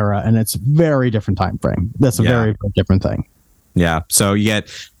streaming era, and it's very different time frame. That's a very, very different thing. Yeah. So you get,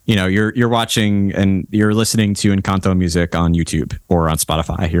 you're watching and you're listening to Encanto music on YouTube or on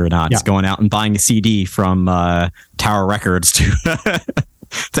Spotify. You're not going out and buying a CD from Tower Records to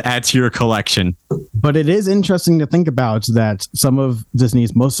to add to your collection. But it is interesting to think about that some of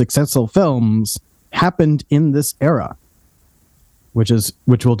Disney's most successful films happened in this era, which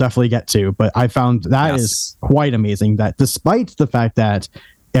we'll definitely get to. But I found that is quite amazing that despite the fact that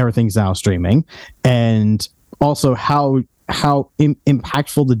everything's now streaming, and also how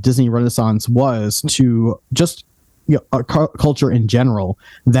impactful the Disney Renaissance was to just culture in general,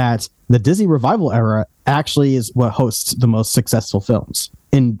 that the Disney Revival era actually is what hosts the most successful films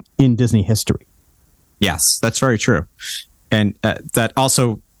in Disney history. Yes, that's very true. And that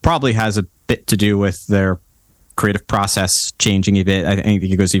also probably has a bit to do with their creative process changing a bit. I think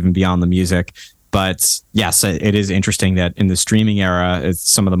it goes even beyond the music. But yes, it is interesting that in the streaming era, it's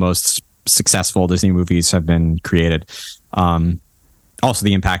some of the most successful Disney movies have been created. Also,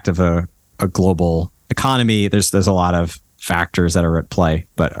 the impact of a global economy. There's a lot of factors that are at play,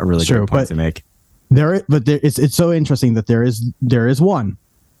 but a really good point to make. It's so interesting that there is one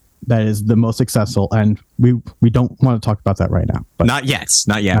that is the most successful, and we don't want to talk about that right now. But not yet.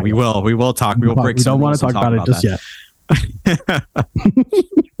 We will talk. We will break. We don't want to talk about it just yet.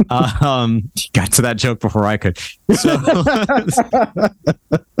 Got to that joke before I could. So,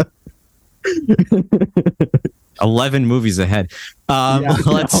 11 movies ahead.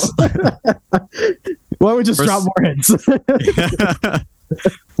 Let's. Why don't we just drop more hints?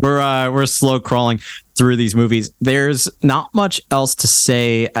 We're slow crawling through these movies. There's not much else to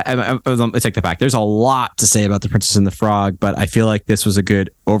say. I take that back. There's a lot to say about The Princess and the Frog, but I feel like this was a good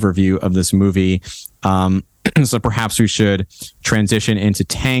overview of this movie. So perhaps we should transition into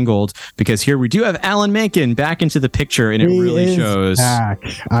Tangled, because here we do have Alan Menken back into the picture, and it really shows. Back.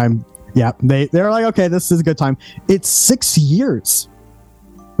 They're like, okay, this is a good time. It's 6 years.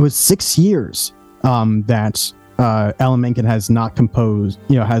 It was 6 years that Alan Menken has not composed,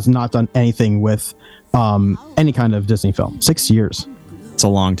 has not done anything with any kind of Disney film. 6 years. It's a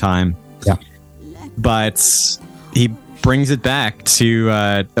long time. Yeah. But he brings it back to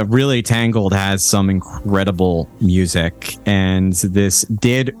really Tangled has some incredible music, and this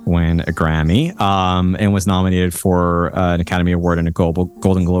did win a Grammy and was nominated for an Academy Award and a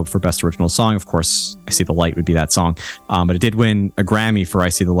Golden Globe for Best Original Song. Of course, I See the Light would be that song, but it did win a Grammy for I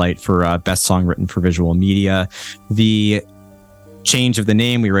See the Light for Best Song Written for Visual Media. The change of the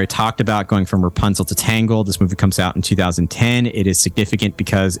name we already talked about, going from Rapunzel to Tangled. This movie comes out in 2010. It is significant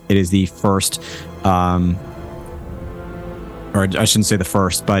because it is the first or I shouldn't say the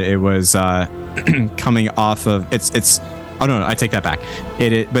first, but it was coming off of it's oh no, I take that back.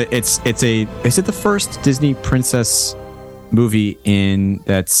 Is it the first Disney princess movie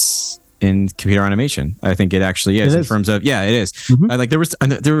that's in computer animation? I think it actually is, in terms of, it is.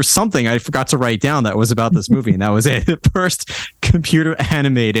 Mm-hmm. There was something I forgot to write down that was about this movie, and that was it. The first computer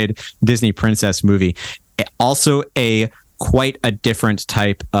animated Disney princess movie. Also quite a different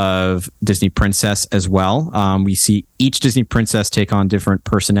type of Disney princess as well. We see each Disney princess take on different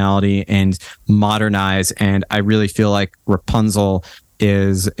personality and modernize, and I really feel like Rapunzel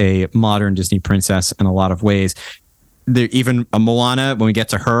is a modern Disney princess in a lot of ways. There, even a Moana, when we get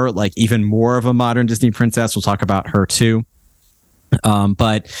to her, like even more of a modern Disney princess. We'll talk about her too.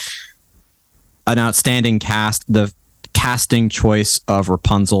 But an outstanding cast. The casting choice of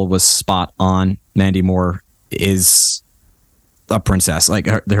Rapunzel was spot on. Mandy Moore is a princess, like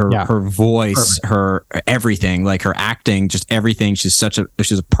her voice, perfect. Her everything, like her acting, just everything. She's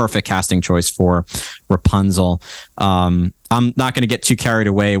a perfect casting choice for Rapunzel. I'm not going to get too carried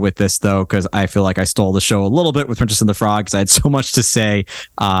away with this though, because I feel like I stole the show a little bit with Princess and the Frog, because I had so much to say.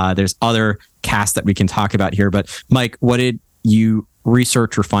 There's other casts that we can talk about here, but Mike, what did you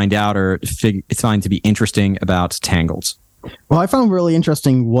research or find out or find to be interesting about Tangled? Well, I found really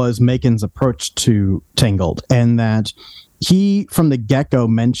interesting was Menken's approach to Tangled, and that he, from the get-go,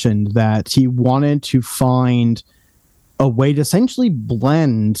 mentioned that he wanted to find a way to essentially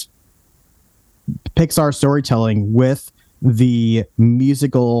blend Pixar storytelling with the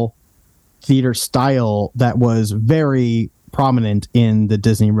musical theater style that was very prominent in the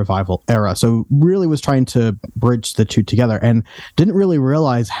Disney Revival era. So really was trying to bridge the two together, and didn't really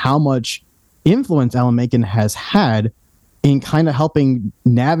realize how much influence Alan Menken has had in kind of helping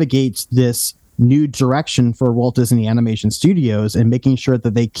navigate this new direction for Walt Disney Animation Studios and making sure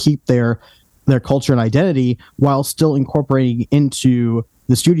that they keep their culture and identity while still incorporating into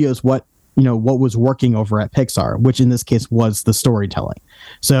the studios what was working over at Pixar, which in this case was the storytelling.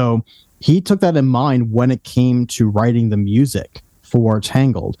 So he took that in mind when it came to writing the music for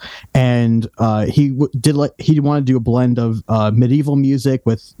Tangled, and he wanted to do a blend of medieval music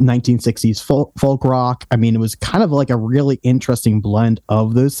with 1960s folk rock. I mean, it was kind of like a really interesting blend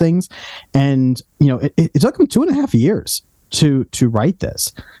of those things, and it took him 2.5 years to write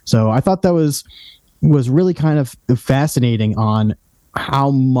this. So I thought that was really kind of fascinating on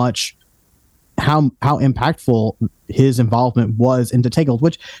how impactful his involvement was into Tangled,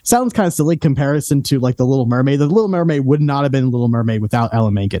 which sounds kind of silly comparison to like The Little Mermaid. The Little Mermaid would not have been Little Mermaid without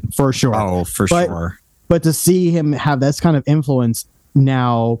Alan Menken, for sure. Oh, for sure. But to see him have this kind of influence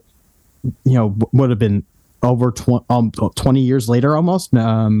now, would have been over 20 years later almost.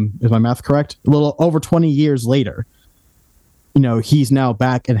 Is my math correct? A little over 20 years later. He's now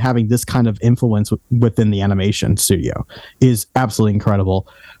back and having this kind of influence within the animation studio is absolutely incredible.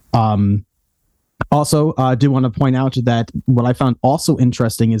 Also, I do want to point out that what I found also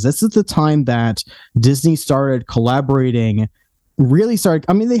interesting is this is the time that Disney started collaborating,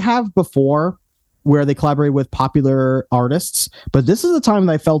 I mean, they have before where they collaborate with popular artists, but this is the time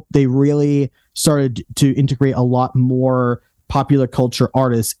that I felt they really started to integrate a lot more popular culture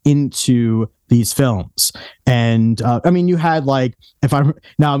artists into these films. And I mean, you had like, I'm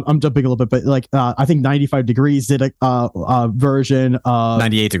jumping a little bit, but like I think 95 Degrees did a version of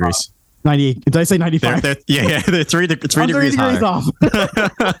 98 Degrees. 98. Did I say 95? They're three degrees off.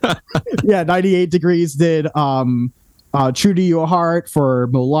 Yeah, 98 Degrees did True to Your Heart for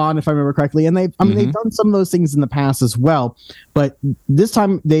Mulan, if I remember correctly. And they've done some of those things in the past as well. But this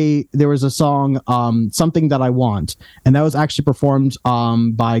time there was a song, Something That I Want, and that was actually performed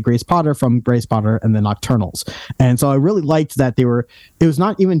by Grace Potter from Grace Potter and the Nocturnals. And so I really liked that it was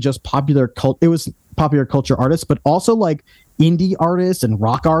not even just popular culture artists, but also like indie artists and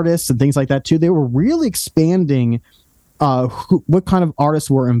rock artists and things like that too. They were really expanding what kind of artists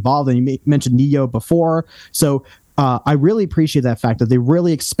were involved. And you mentioned Neo before. So I really appreciate that fact that they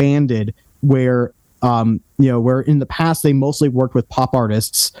really expanded where in the past they mostly worked with pop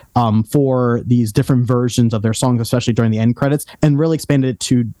artists for these different versions of their songs, especially during the end credits, and really expanded it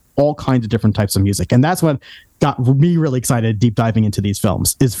to all kinds of different types of music. And that's what got me really excited deep diving into these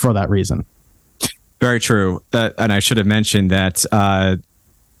films, is for that reason. Very true. And I should have mentioned that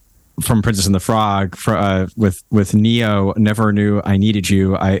from Princess and the Frog, with Neo, Never Knew I Needed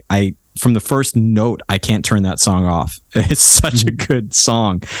You. I from the first note, I can't turn that song off. It's such a good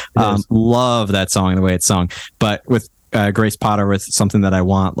song. Love that song and the way it's sung. But with Grace Potter, with Something That I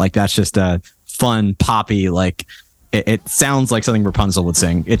Want, like that's just a fun poppy, like it sounds like something Rapunzel would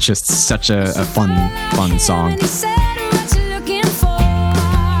sing. It's just such a fun song.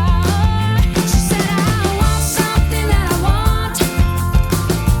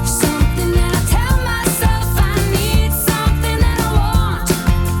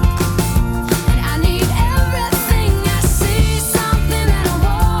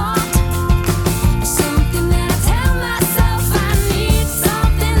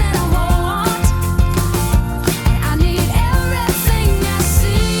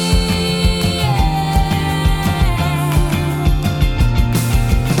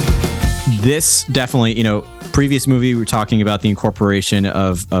 This definitely, previous movie we were talking about the incorporation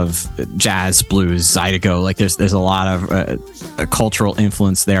of jazz, blues, zydeco. Like there's a lot of a cultural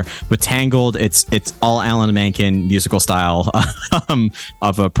influence there. With Tangled, it's all Alan Menken musical style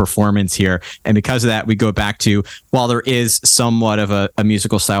of a performance here, and because of that, we go back to, while there is somewhat of a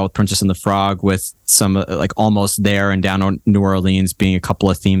musical style with Princess and the Frog, with some like Almost There and Down on New Orleans being a couple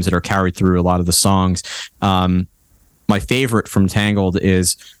of themes that are carried through a lot of the songs. My favorite from Tangled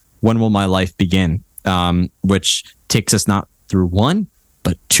is When Will My Life Begin, which takes us not through one,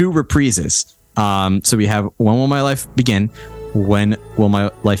 but two reprises. So we have When Will My Life Begin, When Will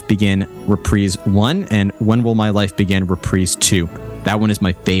My Life Begin, reprise 1, and When Will My Life Begin, reprise 2. That one is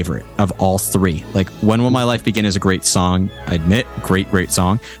my favorite of all three. Like, When Will My Life Begin is a great song. I admit, great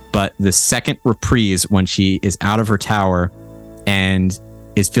song. But the second reprise, when she is out of her tower and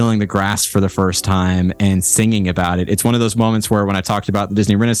is feeling the grass for the first time and singing about it. It's one of those moments where when I talked about the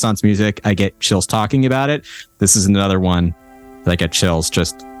Disney Renaissance music, I get chills talking about it. This is another one that I get chills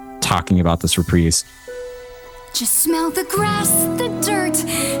just talking about this reprise. Just smell the grass, the dirt,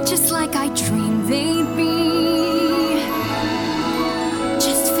 just like I dreamed they'd be.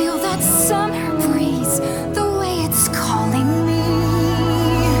 Just feel that summer breeze, the way it's calling me.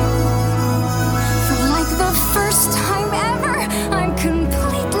 For like the first time ever,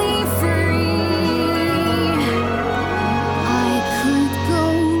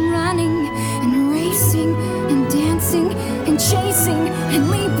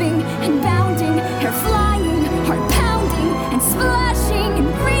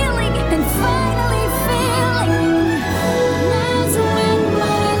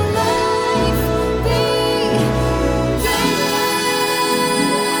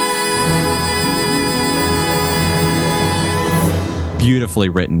 beautifully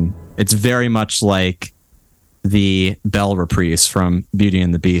written. It's very much like the Belle reprise from Beauty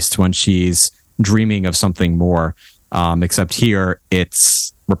and the Beast when she's dreaming of something more. Except here,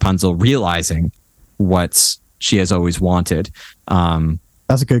 it's Rapunzel realizing what she has always wanted.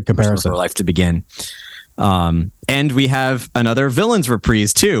 That's a good comparison. For life to begin. And we have another villain's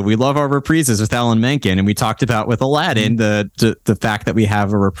reprise too. We love our reprises with Alan Menken, and we talked about with Aladdin the fact that we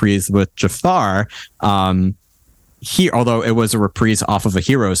have a reprise with Jafar. Here, although it was a reprise off of a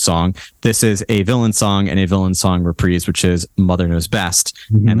hero song, this is a villain song and a villain song reprise, which is Mother Knows Best,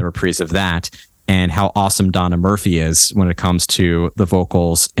 and the reprise of that, and how awesome Donna Murphy is when it comes to the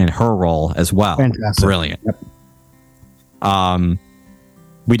vocals in her role as well. Fantastic. Brilliant. Yep.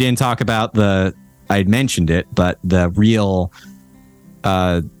 We didn't talk about I mentioned it, but the real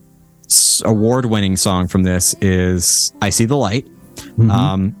award-winning song from this is I See the Light.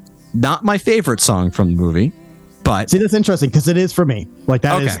 Not my favorite song from the movie, but... See, that's interesting because it is for me. Like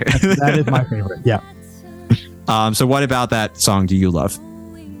that is my favorite. Yeah. So what about that song do you love?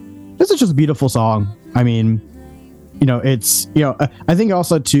 This is just a beautiful song. I mean, it's, I think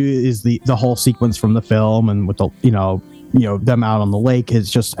also too is the whole sequence from the film and with the, them out on the lake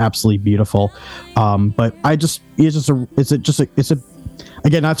is just absolutely beautiful. But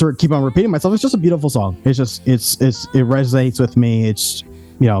again, not to keep on repeating myself, it's just a beautiful song. It's just, it resonates with me. It's,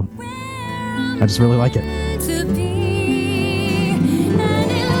 I just really like it. To be, and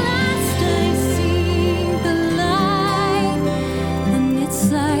at last I see the light, and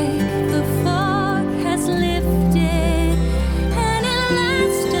it's like the fog has lifted, and at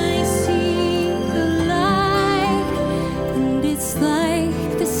last I see the light, and it's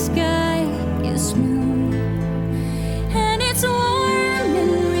like the sky is new, and it's warm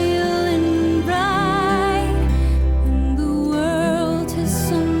and real and bright, and the world has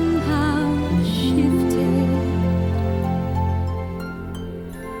somehow shifted.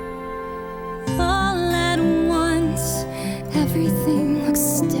 All at once, everything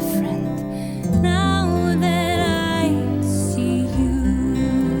looks different now that I see you.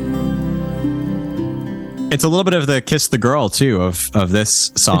 It's a little bit of the Kiss the Girl too of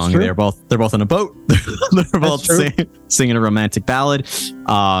this song. true. They're both on a boat. They're both singing a romantic ballad.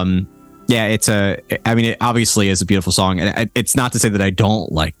 Yeah, it obviously is a beautiful song. And it's not to say that I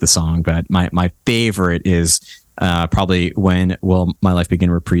don't like the song, but my favorite is probably When Will My Life Begin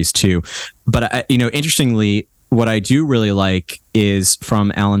reprise too. But interestingly, what I do really like is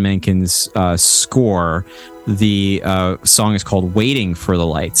from Alan Menken's score. The song is called "Waiting for the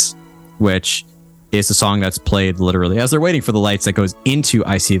Lights," which is the song that's played literally as they're waiting for the lights that goes into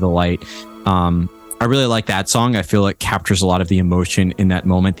I See the Light. I really like that song. I feel it captures a lot of the emotion in that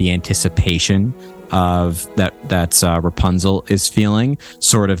moment, the anticipation of that Rapunzel is feeling,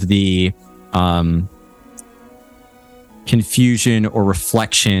 sort of the confusion or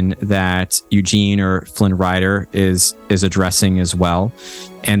reflection that Eugene or Flynn Rider is addressing as well,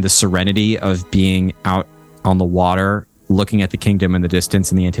 and the serenity of being out on the water, looking at the kingdom in the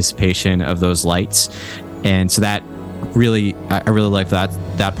distance and the anticipation of those lights. And so that really, I really like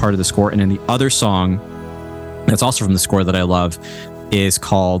that part of the score. And then the other song that's also from the score that I love is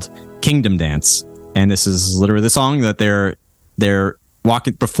called Kingdom Dance. And this is literally the song that they're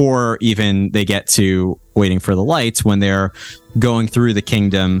walking before even they get to Waiting for the Lights, when they're going through the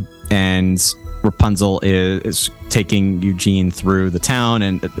kingdom and Rapunzel is taking Eugene through the town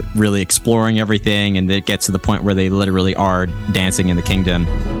and really exploring everything. And it gets to the point where they literally are dancing in the kingdom.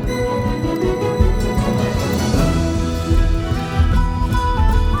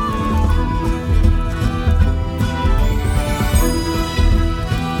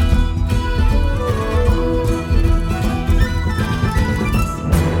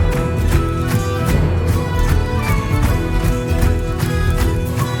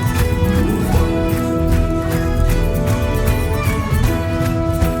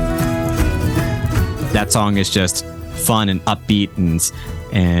 That song is just fun and upbeat,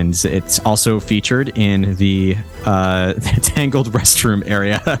 and it's also featured in the Tangled restroom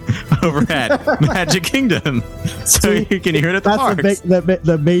area over at Magic Kingdom, so you can hear it at the parks.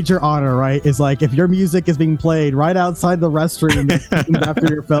 The major honor, right? Is like if your music is being played right outside the restroom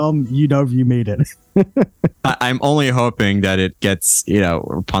after your film, you made it. I'm only hoping that it gets,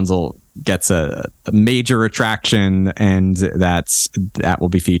 Rapunzel gets a major attraction, and that will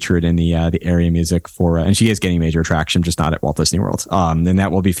be featured in the area music for, and she is getting major attraction, just not at Walt Disney World. And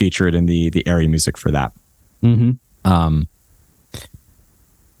that will be featured in the area music for that. Mm-hmm.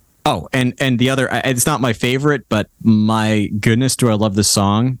 Oh, and the other, it's not my favorite, but my goodness, do I love this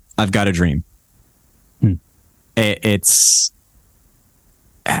song? I've Got a Dream. It's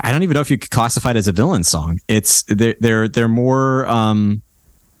I don't even know if you could classify it as a villain song. It's they're more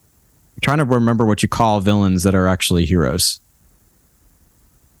trying to remember what you call villains that are actually heroes.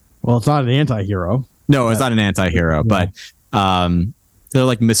 Well, it's not an anti-hero. No, it's not an anti-hero, but they're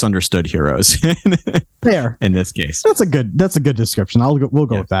like misunderstood heroes. There, in this case, that's a good description. We'll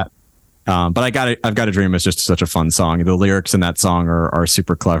go with that. But I've got a dream is just such a fun song. The lyrics in that song are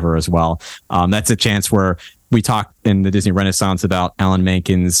super clever as well. That's a chance where we talked in the Disney Renaissance about Alan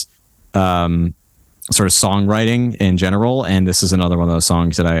Menken's sort of songwriting in general, and this is another one of those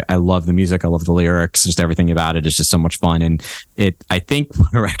songs that I love the music, I love the lyrics, just everything about it is just so much fun. And I think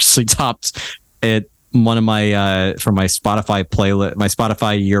we're actually topped it. One of my from my Spotify playlist, my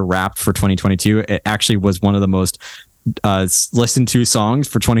Spotify year wrap for 2022, it actually was one of the most listened to songs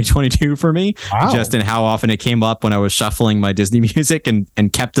for 2022 for me. Wow. Just in how often it came up when I was shuffling my Disney music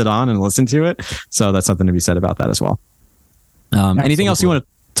and kept it on and listened to it. So that's something to be said about that as well. Anything else you want to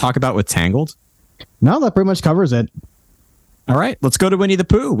talk about with Tangled? No, that pretty much covers it. All right, let's go to Winnie the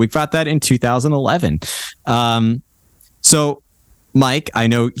Pooh. We got that in 2011. So Mike, I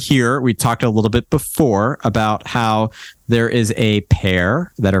know here we talked a little bit before about how there is a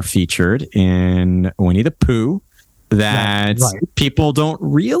pair that are featured in Winnie the Pooh that people don't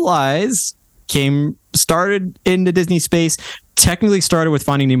realize started in the Disney space, technically started with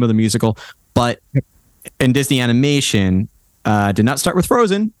Finding Nemo the musical, but in Disney animation did not start with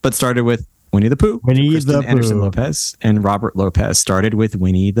Frozen, but started with Winnie the Pooh. Anderson Lopez and Robert Lopez started with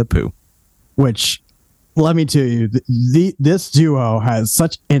Winnie the Pooh. Which, let me tell you, this duo has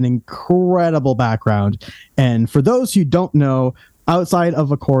such an incredible background. And for those who don't know, outside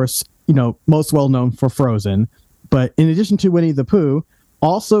of course, most well known for Frozen, but in addition to Winnie the Pooh,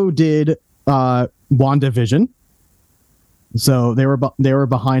 also did WandaVision. So they were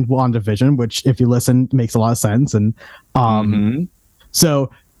behind WandaVision, which, if you listen, makes a lot of sense. And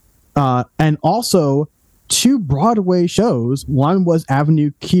and also 2 Broadway shows. One was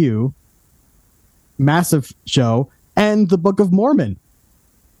Avenue Q, massive show, and The Book of Mormon.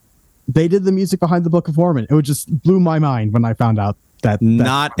 They did the music behind The Book of Mormon. It just blew my mind when I found out that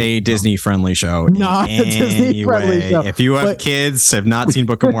not a Disney friendly show. Not a Disney friendly show. If you have kids, have not seen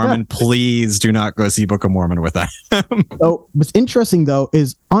Book of Mormon, please do not go see Book of Mormon with them. So what's interesting though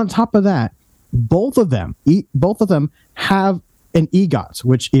is, on top of that, both of them have an EGOT,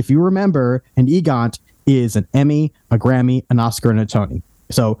 which, if you remember, an EGOT is an Emmy, a Grammy, an Oscar, and a Tony.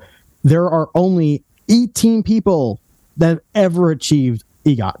 So there are only 18 people that have ever achieved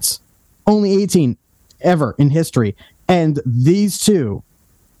EGOTs. Only 18 ever in history. And these 2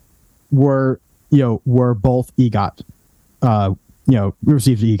 were both EGOT,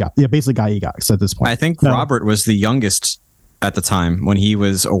 received the EGOT. Yeah, basically got EGOTs at this point. I think Robert was the youngest at the time when he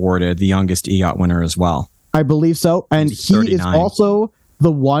was awarded the youngest EGOT winner as well. I believe so. And he is also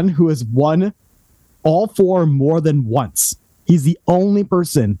the one who has won all 4 more than once. He's the only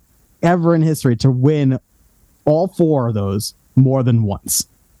person ever in history to win all 4 of those more than once.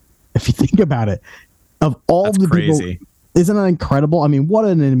 If you think about it, of all That's the crazy. people, isn't that incredible? I mean, what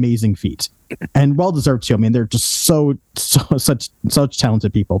an amazing feat, and well deserved too. I mean, they're just such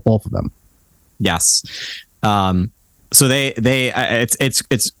talented people, both of them. Yes. So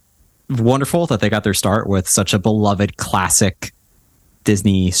it's wonderful that they got their start with such a beloved classic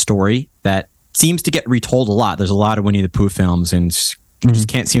Disney story that seems to get retold a lot. There's a lot of Winnie the Pooh films, and you just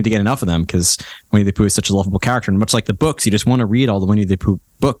can't seem to get enough of them because Winnie the Pooh is such a lovable character. And much like the books, you just want to read all the Winnie the Pooh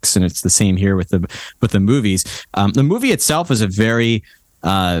books, and it's the same here with the movies. The movie itself is a very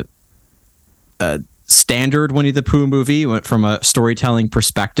standard Winnie the Pooh movie from a storytelling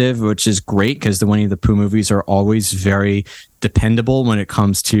perspective, which is great because the Winnie the Pooh movies are always very dependable when it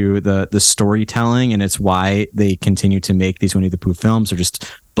comes to the storytelling, and it's why they continue to make these Winnie the Pooh films. They're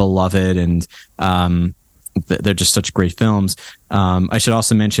just beloved, and they're just such great films. I should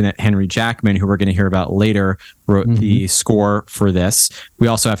also mention that Henry Jackman, who we're going to hear about later, wrote the score for this. We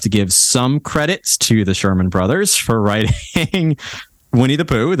also have to give some credits to the Sherman Brothers for writing Winnie the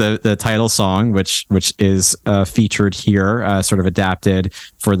Pooh, the title song, which is featured here, sort of adapted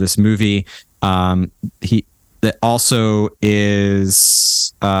for this movie. That also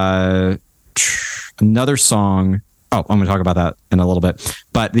is another song. Oh, I'm going to talk about that in a little bit.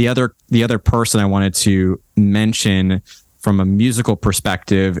 But the other person I wanted to mention from a musical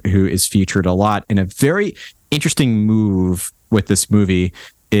perspective who is featured a lot in a very interesting move with this movie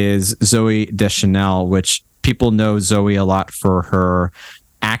is Zooey Deschanel, which people know Zooey a lot for her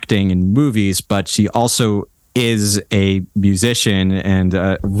acting in movies, but she also is a musician and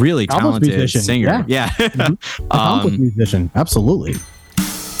a really talented singer. Yeah. Accomplished musician. Absolutely.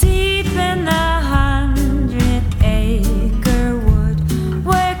 Deep in the 100-acre wood,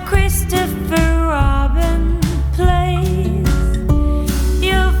 where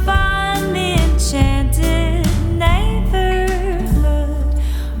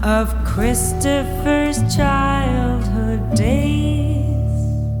of Christopher's childhood days.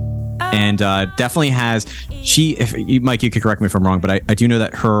 And definitely has Mike, you could correct me if I'm wrong, but I do know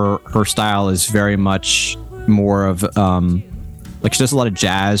that her style is very much more of like she does a lot of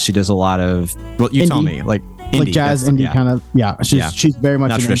jazz. She does a lot of you tell me like indie, like jazz indie kind of she's very much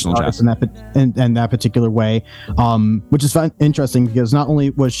not an traditional jazz in that particular way, which is interesting because not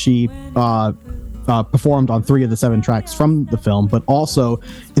only was she performed on 3 of the 7 tracks from the film, but also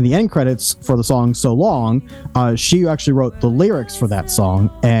in the end credits for the song So Long, she actually wrote the lyrics for that song,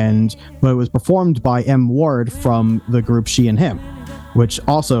 and it was performed by M. Ward from the group She and Him, which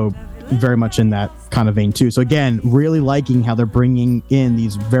also very much in that kind of vein too. So again, really liking how they're bringing in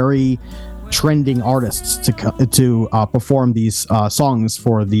these very trending artists to perform these songs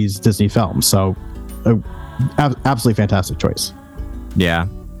for these Disney films. So absolutely fantastic choice. Yeah.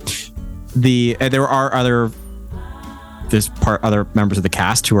 There are other members of the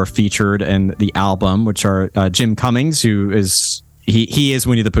cast who are featured in the album, which are Jim Cummings, who is he is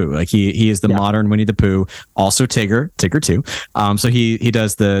Winnie the Pooh. Like he is the modern Winnie the Pooh, also Tigger too. So he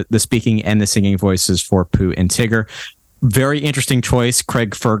does the speaking and the singing voices for Pooh and Tigger. Very interesting choice.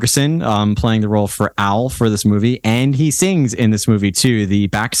 Craig Ferguson playing the role for Owl for this movie, and he sings in this movie too, the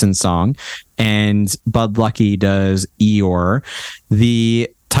Baxton song, and Bud Lucky does Eeyore. The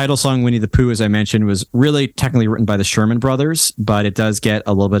title song Winnie the Pooh, as I mentioned, was really technically written by the Sherman Brothers, but it does get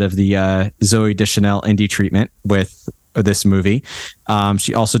a little bit of the Zooey Deschanel indie treatment with this movie.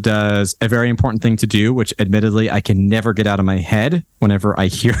 She also does A Very Important Thing to Do, which admittedly I can never get out of my head whenever I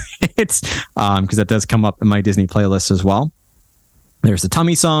hear it, because that does come up in my Disney playlist as well. There's the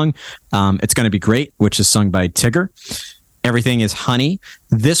Tummy song, It's Gonna Be Great, which is sung by Tigger. Everything is Honey.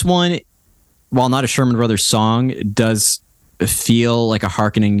 This one, while not a Sherman Brothers song, does feel like a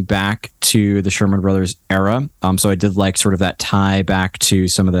hearkening back to the Sherman Brothers era. So I did like sort of that tie back to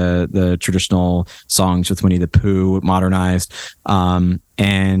some of the traditional songs with Winnie the Pooh modernized,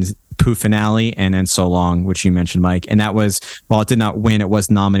 and Pooh Finale, and then So Long, which you mentioned, Mike. And that was, while it did not win, it was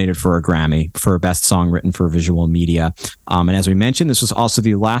nominated for a Grammy for Best Song Written for Visual Media. And as we mentioned, this was also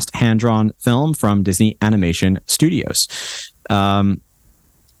the last hand-drawn film from Disney Animation Studios.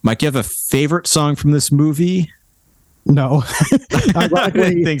 Mike, you have a favorite song from this movie? No. I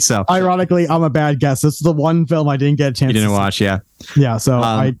didn't think so. Ironically, I'm a bad guess. This is the one film I didn't get a chance you didn't to watch, see. Yeah. So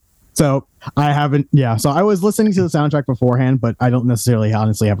I haven't. Yeah. So I was listening to the soundtrack beforehand, but I don't necessarily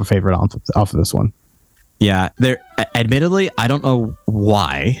honestly have a favorite off of this one. Yeah. There. Admittedly, I don't know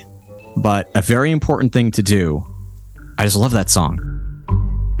why, but A Very Important Thing to Do. I just love that song.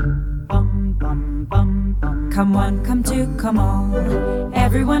 Bum, bum, bum, bum. Come one, come two, come all.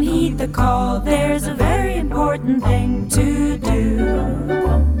 Everyone heed the call. There's a very important thing to do.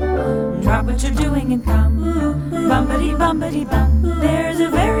 Drop what you're doing and come. Bumpity, bumpity, bum. There's a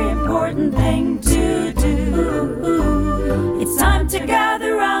very important thing to do. It's time to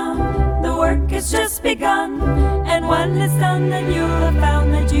gather round. The work has just begun. And when it's done, then you'll have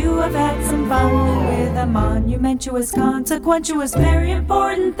found that you have had some fun with a monumentous, consequentious, very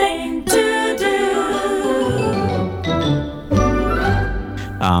important thing to do.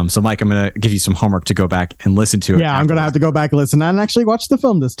 So, Mike, I'm going to give you some homework to go back and listen to it. Yeah, I'm going to have to go back and listen and actually watch the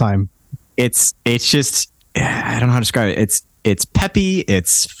film this time. It's just, I don't know how to describe it. It's peppy.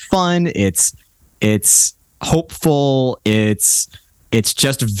 It's fun. It's hopeful. It's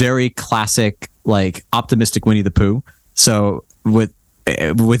just very classic, like optimistic Winnie the Pooh. So with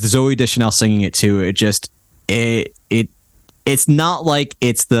Zooey Deschanel singing it too, it's not like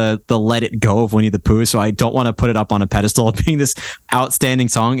it's the let it go of Winnie the Pooh. So I don't want to put it up on a pedestal of being this outstanding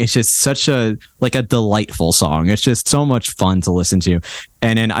song. It's just such a delightful song. It's just so much fun to listen to.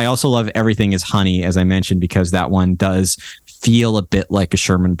 And then I also love Everything is Honey, as I mentioned, because that one does feel a bit like a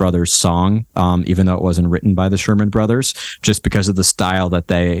Sherman Brothers song, even though it wasn't written by the Sherman Brothers, just because of the style that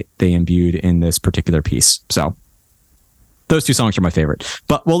they imbued in this particular piece. So those two songs are my favorite,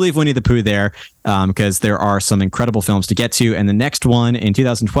 but we'll leave Winnie the Pooh there because there are some incredible films to get to. And the next one in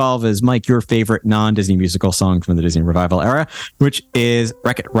 2012 is, Mike, your favorite non-Disney musical song from the Disney Revival era, which is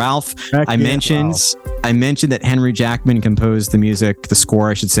Wreck-It Ralph. I mentioned that Henry Jackman composed the score,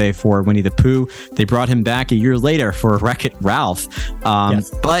 I should say, for Winnie the Pooh. They brought him back a year later for Wreck-It Ralph.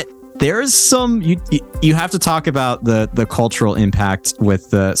 Yes. But there's some, you have to talk about the cultural impact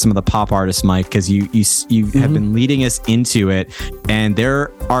with some of the pop artists, Mike, because you have been leading us into it, and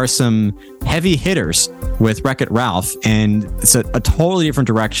there are some heavy hitters with Wreck-It Ralph, and it's a totally different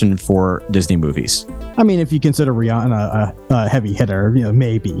direction for Disney movies. I mean, if you consider Rihanna a heavy hitter,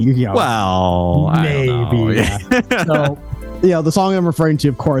 maybe. Well, maybe. I don't know. Yeah. So, the song I'm referring to,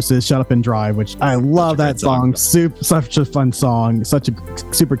 of course, is "Shut Up and Drive," which I love that song. Such a fun song, such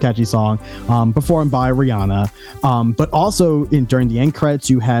a super catchy song, performed by Rihanna. But also during the end credits,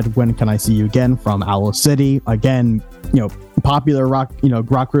 you had "When Can I See You Again" from Owl City. Again, popular rock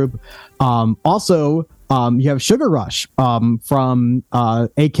group. Also, you have "Sugar Rush" from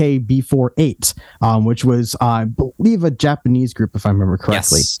AKB48, which was, I believe, a Japanese group, if I remember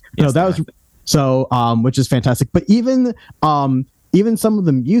correctly. Yes, that was. So, which is fantastic. But even some of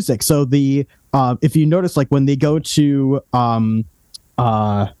the music. So if you notice, like when they go to, why am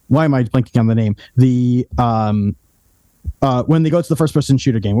I blanking on the name? When they go to the first person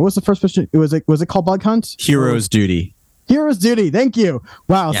shooter game, what was the first person? Was it called Bug Hunt? Hero's Duty. Hero's Duty. Thank you.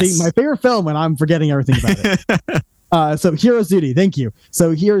 Wow. Yes. See, my favorite film, and I'm forgetting everything about it. So Hero's Duty, thank you.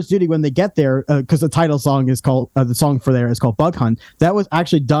 So Hero's Duty, when they get there, because the title song is called, the song for there is called Bug Hunt. That was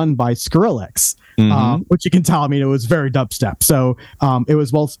actually done by Skrillex, which you can tell. I mean, it was very dubstep. So it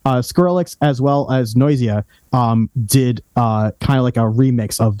was both Skrillex as well as Noisia did kind of like a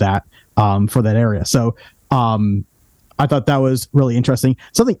remix of that for that area. So I thought that was really interesting.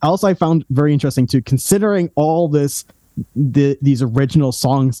 Something else I found very interesting too, considering all these original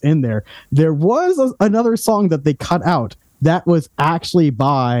songs in there was another song that they cut out that was actually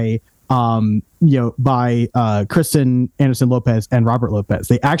by Kristen Anderson Lopez and Robert Lopez.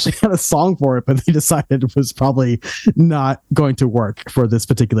 They actually had a song for it, but they decided it was probably not going to work for this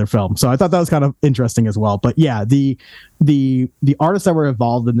particular film. So I thought that was kind of interesting as well. But yeah, the artists that were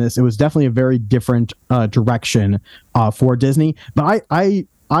involved in this, it was definitely a very different direction for Disney. But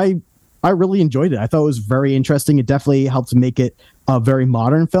I really enjoyed it. I thought it was very interesting. It definitely helped make it a very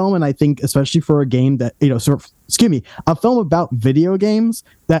modern film. And I think especially for a game that, a film about video games,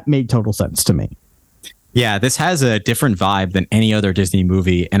 that made total sense to me. Yeah, this has a different vibe than any other Disney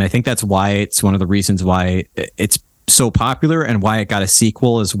movie. And I think that's why it's one of the reasons why it's so popular and why it got a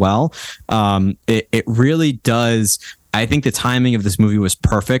sequel as well. It really does. I think the timing of this movie was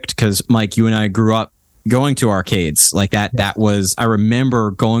perfect because, Mike, you and I grew up going to arcades like that. That was, I remember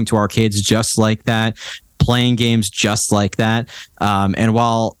going to arcades just like that, playing games just like that. And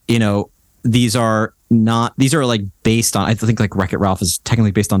while, these are like based on, I think like Wreck-It Ralph is technically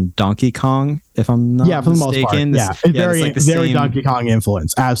based on Donkey Kong, if I'm not mistaken. For the most part. Yeah. Very same Donkey Kong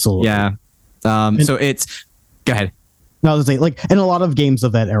influence. Absolutely. Yeah. So it's, go ahead. No, I was saying, like, in a lot of games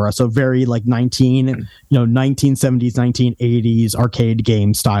of that era, so very like 1970s, 1980s arcade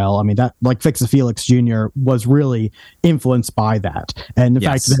game style. I mean, that like Fix It Felix Jr. was really influenced by that, and in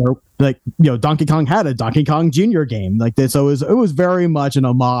fact, Donkey Kong had a Donkey Kong Jr. game like this, so it was very much an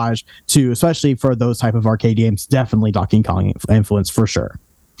homage to, especially for those type of arcade games, definitely Donkey Kong influence for sure.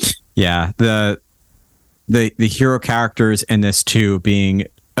 Yeah, the hero characters in this too being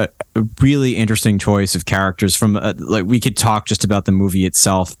a really interesting choice of characters from like we could talk just about the movie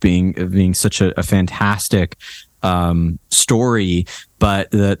itself being such a fantastic story, but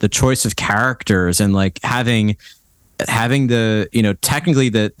the choice of characters and like having the technically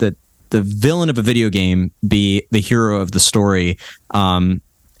the villain of a video game be the hero of the story, and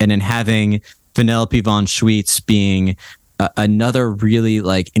then having Vanellope von Schweetz being another really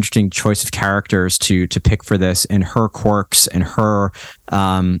like interesting choice of characters to pick for this, and her quirks and her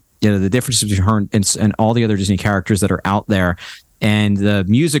the differences between her and all the other Disney characters that are out there. And the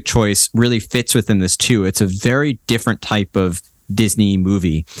music choice really fits within this too. It's a very different type of Disney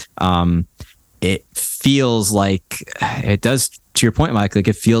movie. It feels like, it does, to your point, Mike, like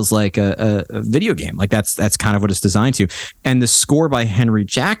it feels like a video game. Like that's kind of what it's designed to. And the score by Henry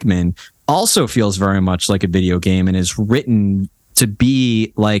Jackman also feels very much like a video game and is written to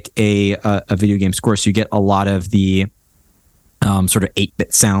be like a video game score. So you get a lot of the sort of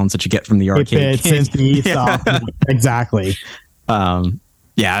 8-bit sounds that you get from the arcade. 8-bit stuff. Exactly.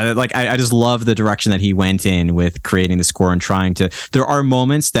 Yeah, like I just love the direction that he went in with creating the score and trying to. There are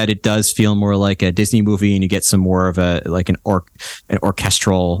moments that it does feel more like a Disney movie, and you get some more of an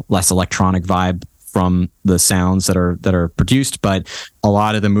orchestral, less electronic vibe from the sounds that are produced. But a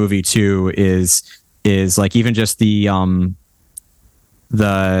lot of the movie too is like even just the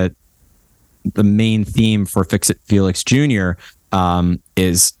main theme for Fix It Felix Jr.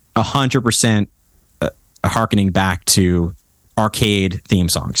 Is 100% harkening back to arcade video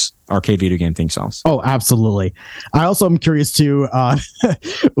game theme songs. Oh, absolutely. I also am curious too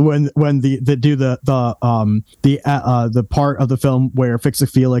when the part of the film where Fix It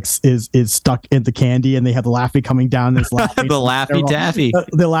Felix is stuck in the candy and they have the Laffy coming down this Laffy, the Laffy Taffy,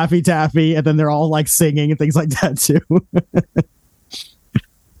 the Laffy Taffy, and then they're all like singing and things like that too.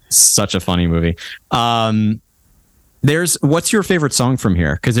 Such a funny movie. What's your favorite song from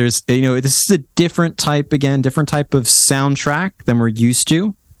here? Because there's, this is a different type of soundtrack than we're used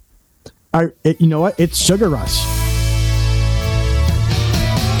to. You know what? It's Sugar Rush.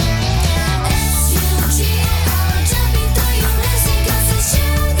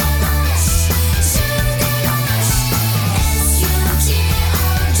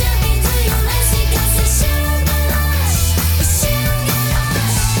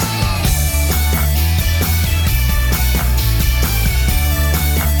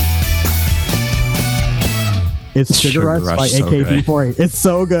 It's Sugar Rush by AKB48. It's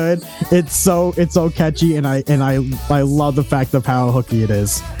so good. It's so catchy, and I love the fact of how hooky it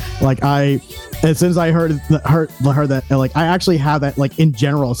is. Like as soon as I heard that, like I actually have that like in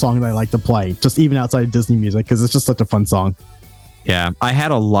general a song that I like to play, just even outside of Disney music, because it's just such a fun song. Yeah, I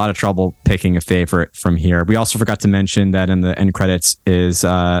had a lot of trouble picking a favorite from here. We also forgot to mention that in the end credits is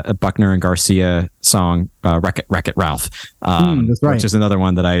a Buckner and Garcia song, Wreck-It Ralph, that's right. Which is another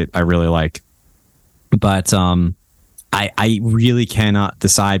one that I really like. But I really cannot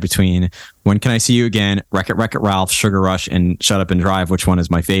decide between When Can I See You Again, Wreck-It Ralph, Sugar Rush, and Shut Up and Drive, which one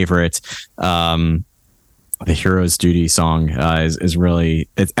is my favorite. The Hero's Duty song is really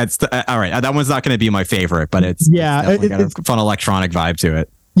all right. That one's not going to be my favorite, but it's got a fun electronic vibe to it.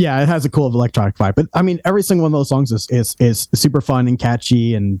 Yeah, it has a cool electronic vibe. But I mean, every single one of those songs is super fun and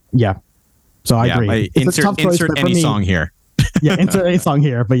catchy, and yeah. So I agree. Insert any song here. Yeah, insert any song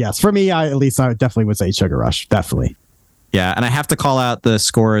here. But yes, for me, I definitely would say Sugar Rush. Definitely. Yeah, and I have to call out the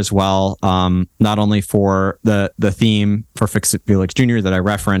score as well, not only for the theme for Fix It Felix Jr. that I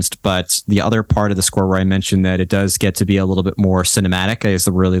referenced, but the other part of the score where I mentioned that it does get to be a little bit more cinematic, is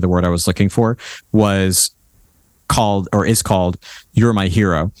really the word I was looking for, is called You're My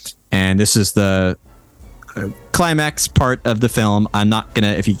Hero. And this is the climax part of the film. I'm not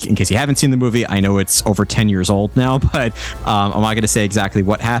gonna, in case you haven't seen the movie, I know it's over 10 years old now, but I'm not gonna say exactly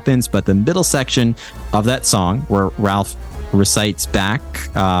what happens. But the middle section of that song, where Ralph recites back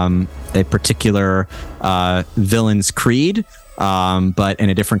a particular villain's creed, but in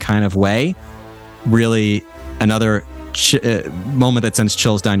a different kind of way, really another moment that sends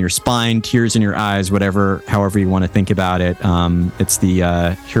chills down your spine, tears in your eyes, however you want to think about it. It's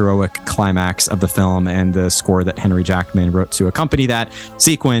the heroic climax of the film, and the score that Henry Jackman wrote to accompany that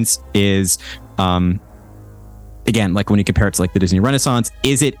sequence is, again, like when you compare it to like the Disney Renaissance,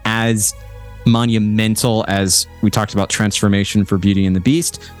 is it as monumental as we talked about Transformation for Beauty and the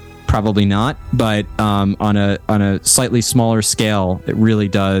Beast? Probably not, but on a slightly smaller scale, it really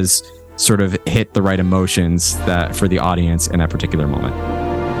does sort of hit the right emotions that for the audience in that particular moment.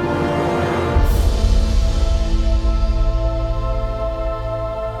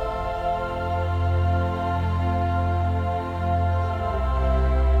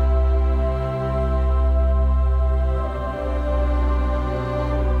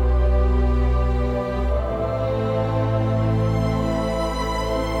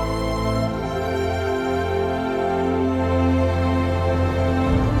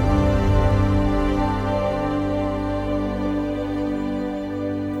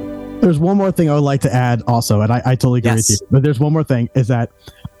 There's one more thing I would like to add also, and I totally agree with you, but there's one more thing, is that,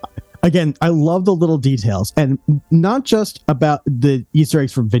 again, I love the little details, and not just about the Easter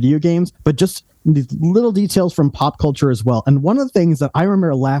eggs from video games, but just these little details from pop culture as well. And one of the things that I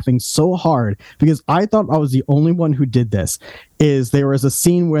remember laughing so hard, because I thought I was the only one who did this, is there was a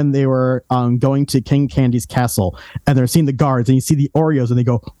scene when they were going to King Candy's castle, and they're seeing the guards, and you see the Oreos, and they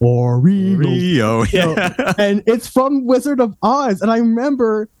go, Oreo. Yeah. And it's from Wizard of Oz. And I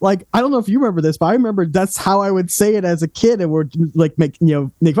remember, like, I don't know if you remember this, but I remember that's how I would say it as a kid, and would like make fun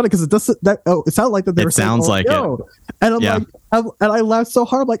of it, because it doesn't, it sounded like that they were saying sounds like it. And I'm like, and I laughed so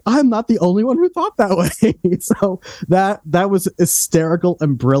hard. I'm like, I'm not the only one who thought that way. So that was hysterical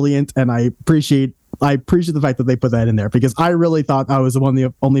and brilliant, and I appreciate the fact that they put that in there, because I really thought I was one of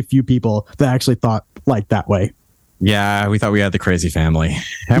the only few people that actually thought like that way. Yeah, we thought we had the crazy family.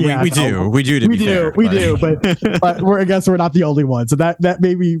 And we do. We do, but I guess we're not the only ones. So that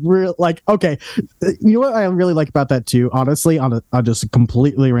made me real, like, okay. You know what I really like about that too, honestly, on just a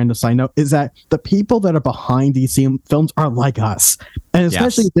completely random side note, is that the people that are behind these films are like us. And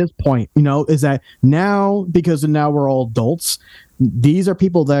especially at this point, is that now, because now we're all adults, these are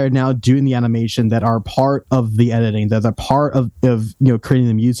people that are now doing the animation, that are part of the editing, that are part of creating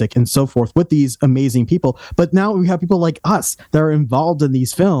the music and so forth with these amazing people. But now we have people like us that are involved in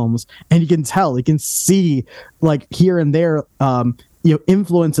these films, and you can see like here and there,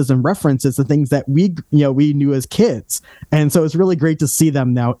 influences and references to things that we knew as kids. And so it's really great to see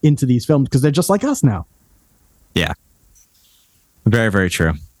them now into these films, because they're just like us now. Yeah. Very, very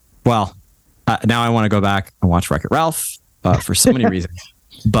true. Well, now I want to go back and watch Wreck-It Ralph for so many reasons.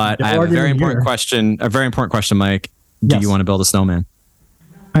 But I have a very important question. A very important question, Mike. Do you want to build a snowman?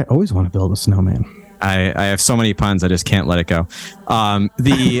 I always want to build a snowman. I have so many puns. I just can't let it go.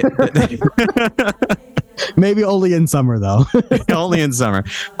 Maybe only in summer, though. Only in summer.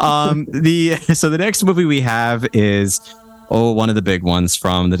 So the next movie we have is one of the big ones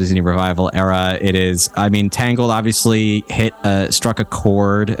from the Disney revival era. It is, I mean, Tangled obviously struck a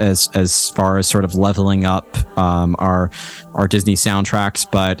chord as far as sort of leveling up our Disney soundtracks,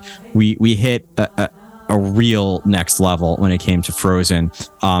 but we hit a real next level when it came to Frozen.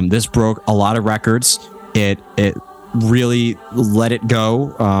 This broke a lot of records. It really let it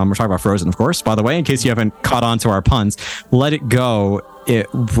go. We're talking about Frozen, of course, by the way, in case you haven't caught on to our puns. Let It Go.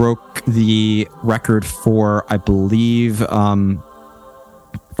 It broke the record for, I believe, from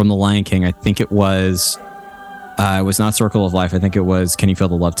The Lion King. I think it was not Circle of Life. I think it was Can You Feel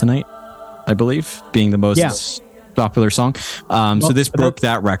the Love Tonight, I believe, being the most popular song. So this broke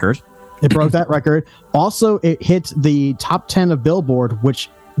that record. It broke that record. Also, it hit the top 10 of Billboard, which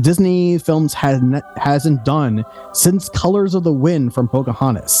Disney Films hasn't done since Colors of the Wind from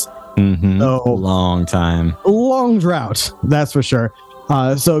Pocahontas. Mm-hmm. So, long time. Long drought, that's for sure.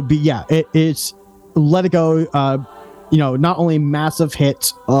 It's Let It Go. Not only massive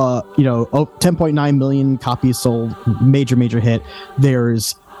hit, 10.9 million copies sold, major hit.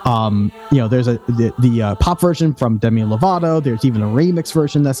 There's there's the pop version from Demi Lovato. There's even a remix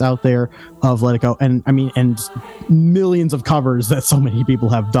version that's out there of Let It Go, and millions of covers that so many people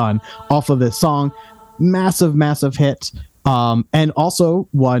have done off of this song. Massive hit, and also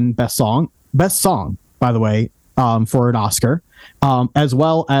won best song, by the way, for an Oscar, as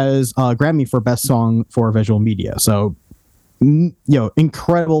well as Grammy for best song for visual media. So,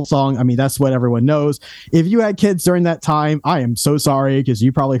 incredible song. I mean, that's what everyone knows. If you had kids during that time, I am so sorry, because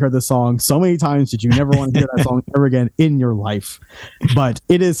you probably heard the song so many times that you never want to hear that song ever again in your life. But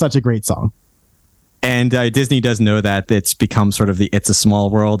it is such a great song. And Disney does know that it's become sort of the It's a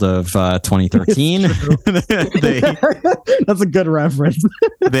Small World of 2013. That's a good reference.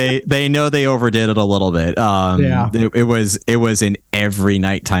 they know they overdid it a little bit. It was in every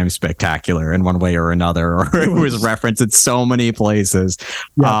nighttime spectacular in one way or another, or it was referenced in so many places.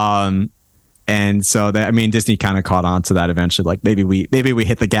 Yeah. And so Disney kind of caught on to that eventually. Like maybe we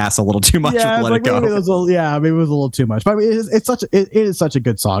hit the gas a little too much. Yeah, with Let It Go. Maybe it was a little too much. But it is such a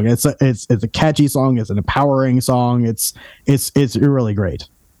good song. It's a catchy song. It's an empowering song. It's really great.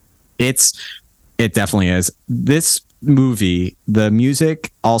 It definitely is. This movie, the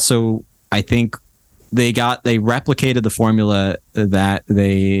music also, I think they replicated the formula that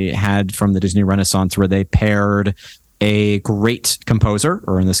they had from the Disney Renaissance, where they paired a great composer,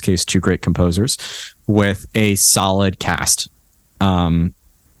 or in this case, two great composers, with a solid cast,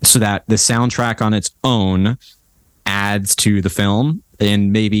 so that the soundtrack on its own adds to the film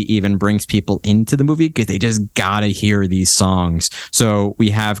and maybe even brings people into the movie, because they just gotta hear these songs. So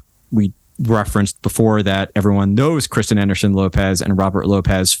we referenced before that everyone knows Kristen Anderson Lopez and Robert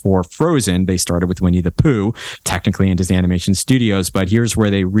Lopez for Frozen. They started with Winnie the Pooh, technically in Disney Animation Studios, but here's where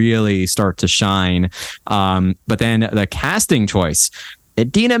they really start to shine. But then the casting choice,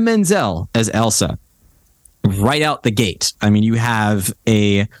 Idina Menzel as Elsa, right out the gate. I mean, you have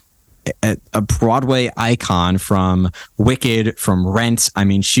a Broadway icon from Wicked, from Rent. I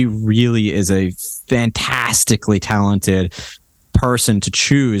mean, she really is a fantastically talented person to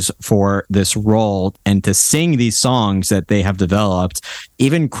choose for this role and to sing these songs that they have developed.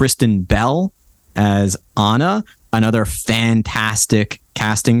 Even Kristen Bell as Anna, another fantastic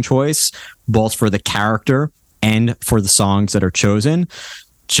casting choice, both for the character and for the songs that are chosen.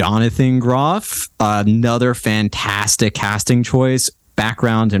 Jonathan Groff, another fantastic casting choice,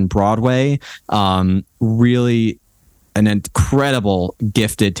 background in Broadway, really an incredible,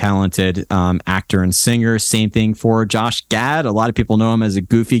 gifted, talented actor and singer. Same thing for Josh Gad. A lot of people know him as a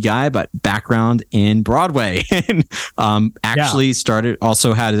goofy guy, but background in Broadway, and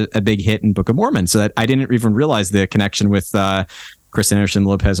also had a big hit in Book of Mormon. So that I didn't even realize the connection with Kristen Anderson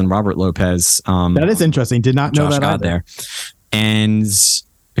Lopez and Robert Lopez. That is interesting. Did not know Josh that Gad there. And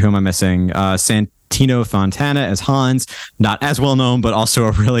who am I missing? Santino Fontana as Hans, not as well known, but also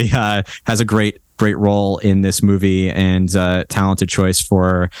really has a great role in this movie, and talented choice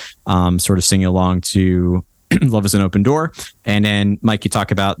for sort of singing along to Love Is an Open Door. And then Mike, you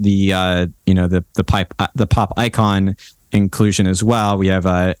talk about the pop icon inclusion as well. We have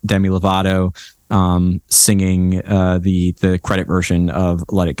Demi Lovato singing the credit version of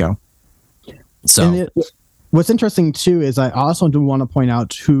Let It Go. So what's interesting too is I also do want to point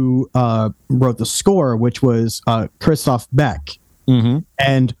out who wrote the score, which was Christoph Beck.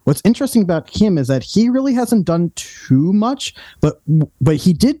 And what's interesting about him is that he really hasn't done too much, but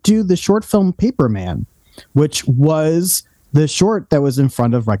he did do the short film Paperman, which was the short that was in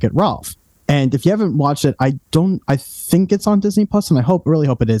front of Wreck-It Ralph. And if you haven't watched it, I think it's on Disney Plus, and I really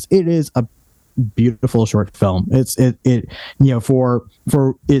hope it is. It is a beautiful short film. It's for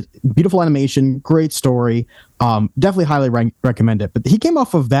beautiful animation, great story. Definitely highly recommend it. But he came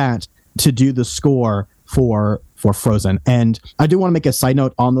off of that to do the score for Frozen. And I do want to make a side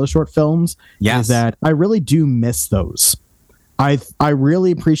note on those short films. Yes. Is that I really do miss those. I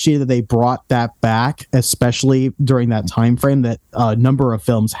really appreciate that they brought that back, especially during that time frame that a number of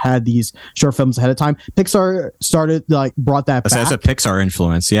films had these short films ahead of time. Pixar brought that back. That's a Pixar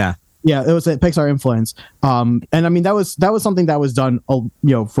influence, yeah. Yeah, it was a Pixar influence. And I mean that was something that was done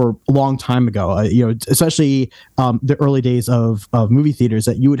for a long time ago. Especially the early days of movie theaters,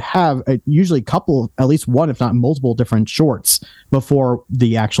 that you would have usually at least one, if not multiple, different shorts before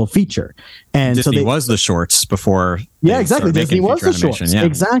the actual feature. And Disney was the shorts before. Yeah, exactly. Disney was the shorts. Yeah.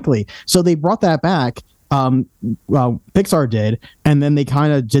 Exactly. So they brought that back. Pixar did, and then they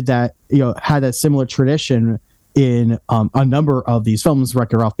kind of did that. Had a similar tradition in a number of these films,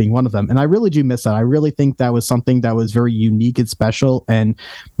 Wreck-It Ralph being one of them. And I really do miss that. I really think that was something that was very unique and special, and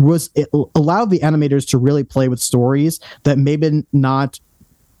it allowed the animators to really play with stories that maybe not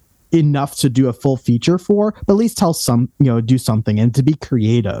enough to do a full feature for, but at least tell do something, and to be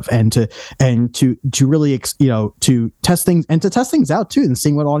creative, and to really to test things out too, and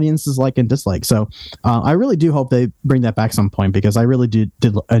seeing what audiences like and dislike. So I really do hope they bring that back some point, because I really did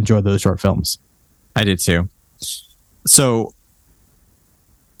enjoy those short films. I did too. So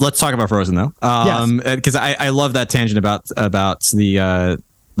let's talk about Frozen though, because I love that tangent about the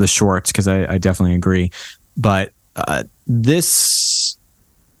shorts, because I definitely agree. But this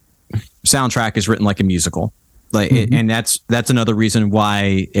soundtrack is written like a musical, and that's another reason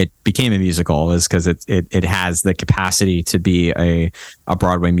why it became a musical, is because it has the capacity to be a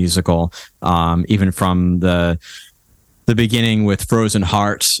Broadway musical, even from the beginning with Frozen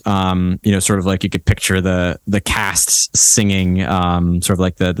Heart. Sort of like you could picture the cast singing, sort of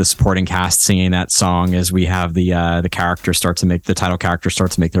like the supporting cast singing that song, as we have the title characters start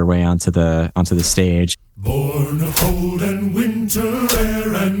to make their way onto the stage. Born of cold and winter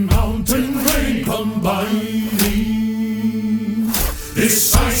air and mountain rain combining,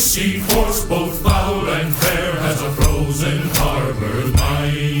 this icy force, both foul and fair, has a frozen harbor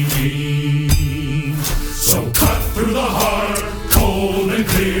mining. So cut through the heart, cold and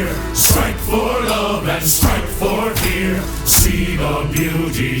clear, strike for love and strike for fear. See the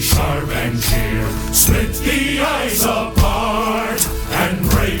beauty sharp and sheer, split the ice apart and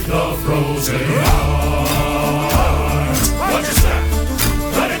break the frozen heart. Watch your step,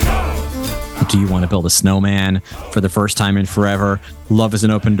 let it go. Do you want to build a snowman for the first time in forever? Love is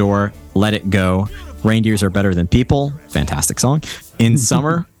an open door. Let it go. Reindeers are better than people. Fantastic song. In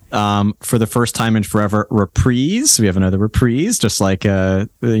summer. For the first time in forever, Reprise. We have another Reprise, just like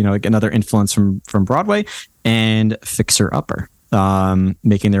another influence from Broadway, and Fixer Upper,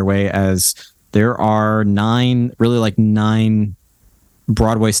 making their way, as there are 9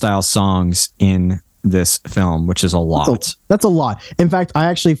 Broadway style songs in this film, which is a lot. That's a lot. In fact, I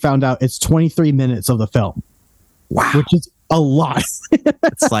actually found out it's 23 minutes of the film. Wow, which is a lot.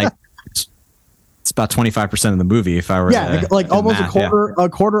 It's like. It's about 25% of the movie. If I were almost math, a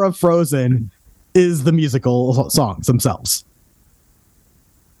quarter of Frozen is the musical songs themselves.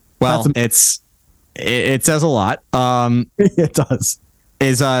 Well, it says a lot. It does.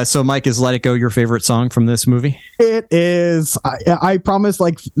 So Mike, is Let It Go your favorite song from this movie? It is. I promise,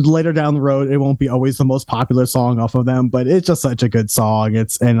 later down the road, it won't be always the most popular song off of them, but it's just such a good song.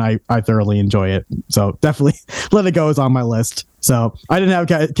 And I thoroughly enjoy it. So definitely Let It Go is on my list. So I didn't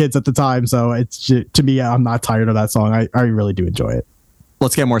have kids at the time, so it's, to me, I'm not tired of that song. I really do enjoy it.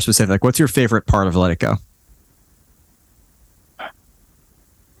 Let's get more specific. What's your favorite part of Let It Go?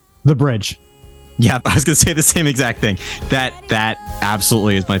 The bridge. Yeah, I was going to say the same exact thing. That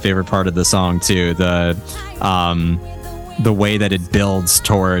absolutely is my favorite part of the song too. The way that it builds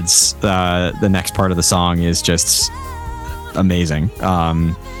towards the next part of the song is just amazing.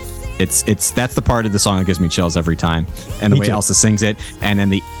 That's the part of the song that gives me chills every time, and the way Elsa sings it, and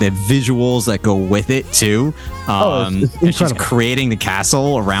then the visuals that go with it too. It's she's creating the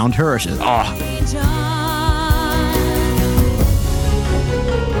castle around her. She's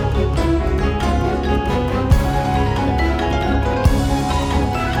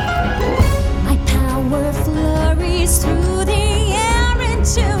through the air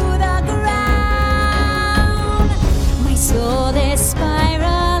into the ground. My soul is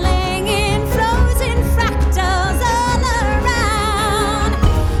spiraling in frozen fractals all around.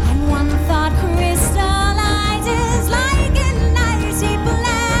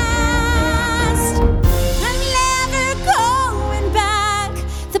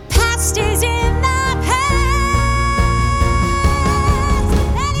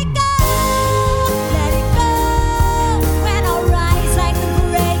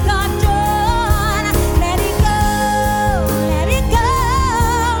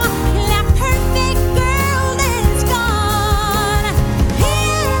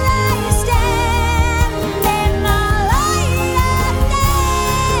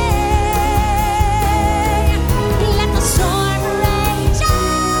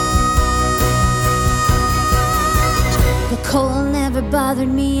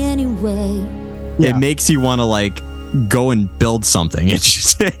 me anyway. Yeah. It makes you want to like go and build something. It's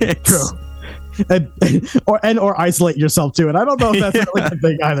just True. Or isolate yourself too. And I don't know if that's really a good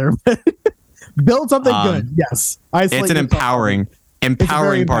thing either. Build something good. Yes. Isolate it's an yourself.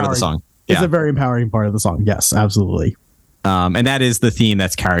 empowering part of the song. It's a very empowering part of the song. Yes, absolutely. And that is the theme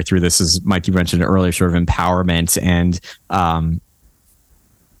that's carried through this, as Mike, you mentioned earlier, sort of empowerment and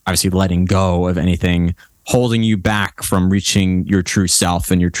obviously letting go of anything holding you back from reaching your true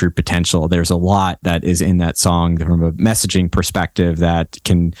self and your true potential. There's a lot that is in that song from a messaging perspective that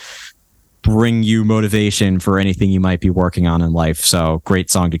can bring you motivation for anything you might be working on in life. So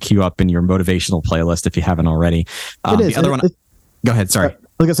great song to queue up in your motivational playlist if you haven't already. It is. The other one, go ahead. Sorry.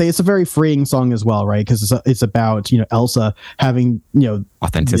 Like I say, it's a very freeing song as well, right? Because it's about, Elsa having,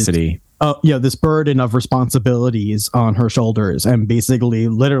 authenticity. This burden of responsibilities on her shoulders and basically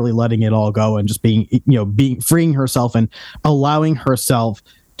literally letting it all go and just being freeing herself and allowing herself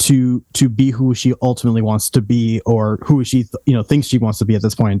to be who she ultimately wants to be, or who she thinks she wants to be at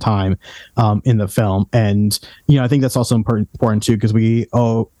this point in time in the film. And I think that's also important too, because we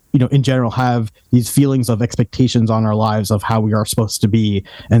in general have these feelings of expectations on our lives of how we are supposed to be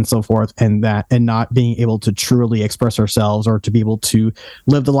and so forth, and not being able to truly express ourselves or to be able to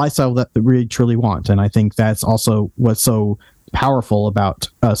live the lifestyle that we truly want. And I think that's also what's so powerful about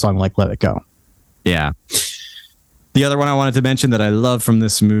a song like Let It Go. Yeah. The other one I wanted to mention that I love from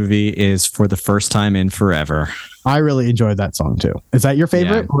this movie is For the First Time in Forever. I really enjoyed that song too. Is that your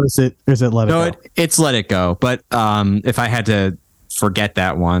favorite, or is it Let It Go? It's Let It Go. But if I had to forget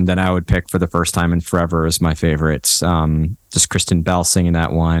that one, then I would pick For the First Time in Forever as my favorite. Just Kristen Bell singing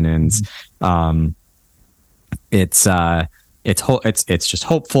that one, and it's just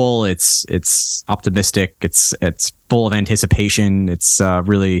hopeful. It's optimistic. It's full of anticipation. It's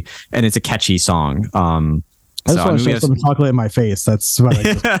really, and it's a catchy song. I just want to show some chocolate in my face. That's what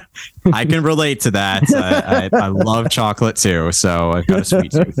I can relate to that. I love chocolate too, so I've got a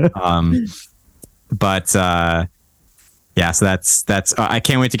sweet tooth. Yeah, so that's. I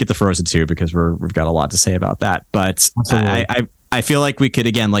can't wait to get the Frozen 2 because we've got a lot to say about that. But I feel like we could,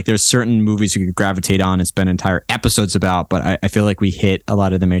 again, like there's certain movies you could gravitate on and spend entire episodes about, but I feel like we hit a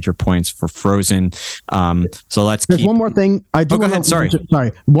lot of the major points for Frozen. So there's one more thing I do. Go ahead. Sorry.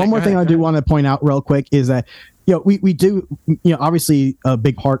 One more thing I do want to point out real quick is that we do obviously a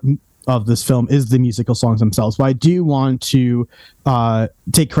big part of this film is the musical songs themselves, but I do want to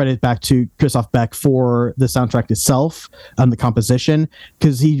take credit back to Christoph Beck for the soundtrack itself and the composition,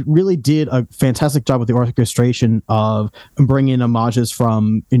 because he really did a fantastic job with the orchestration of bringing in homages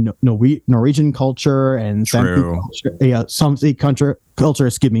from Norwegian culture and Samthi culture.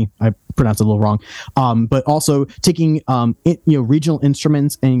 Excuse me, I pronounced it a little wrong. But also taking regional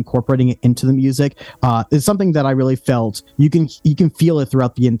instruments and incorporating it into the music is something that I really felt you can feel it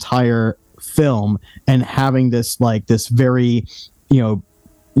throughout the entire film, and having this very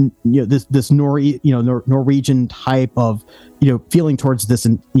this Norwegian type of feeling towards this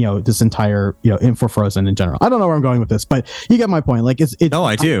this entire for Frozen in general. I don't know where I'm going with this, but you get my point. Like it's no,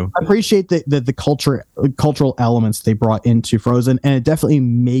 I do. I appreciate the cultural elements they brought into Frozen, and it definitely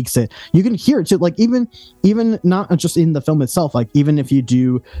makes it. You can hear it too. Like even not just in the film itself. Like even if you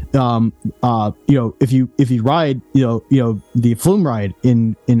do if you ride the Flume ride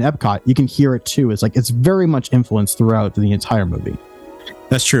in Epcot, you can hear it too. It's very much influenced throughout the entire movie.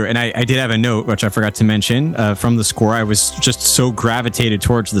 That's true. And I did have a note, which I forgot to mention, from the score. I was just so gravitated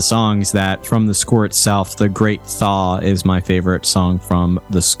towards the songs that from the score itself, The Great Thaw is my favorite song from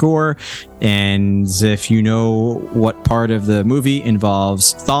the score. And if you know what part of the movie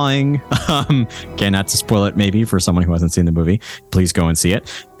involves thawing, again, not to spoil it maybe for someone who hasn't seen the movie, please go and see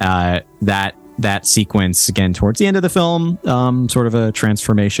it. That sequence, again, towards the end of the film, sort of a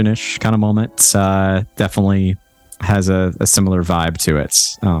transformation-ish kind of moment, definitely has a similar vibe to it,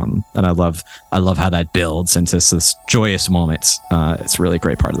 and I love how that builds into this joyous moment. It's a really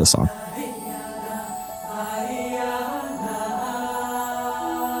great part of the song.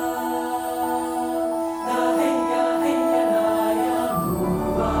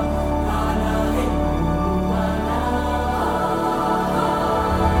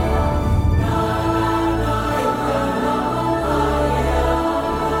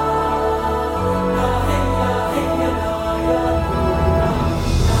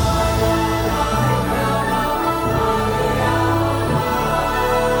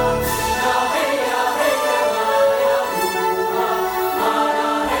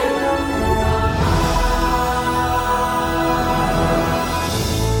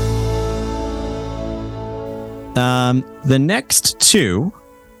 The next two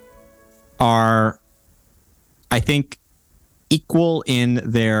are, I think, equal in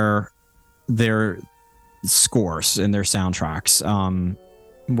their scores and their soundtracks.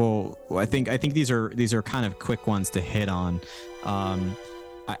 Well, I think these are kind of quick ones to hit on.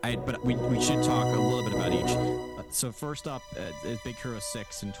 But we should talk a little bit about each. So first up is Big Hero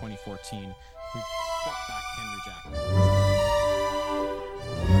 6 in 2014. We brought back Henry Jackman.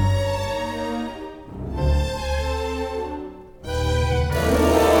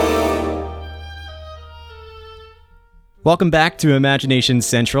 Welcome back to Imagination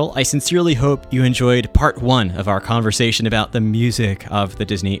Central. I sincerely hope you enjoyed part 1 of our conversation about the music of the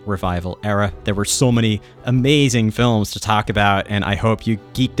Disney Revival era. There were so many amazing films to talk about, and I hope you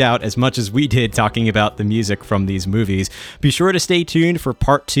geeked out as much as we did talking about the music from these movies. Be sure to stay tuned for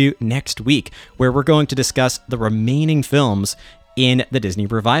part 2 next week, where we're going to discuss the remaining films in the Disney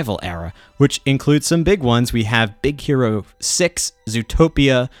Revival era, which includes some big ones. We have Big Hero 6,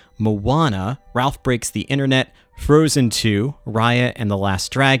 Zootopia, Moana, Ralph Breaks the Internet, Frozen 2, Raya and the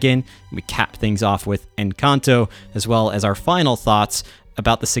Last Dragon. We cap things off with Encanto, as well as our final thoughts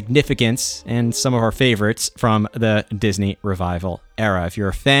about the significance and some of our favorites from the Disney Revival era. If you're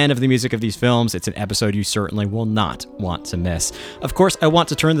a fan of the music of these films, it's an episode you certainly will not want to miss. Of course, I want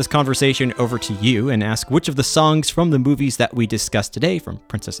to turn this conversation over to you and ask which of the songs from the movies that we discussed today, from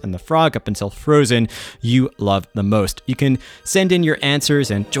Princess and the Frog up until Frozen, you love the most. You can send in your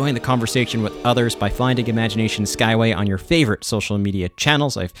answers and join the conversation with others by finding Imagination Skyway on your favorite social media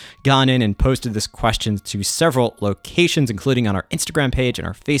channels. I've gone in and posted this question to several locations, including on our Instagram page and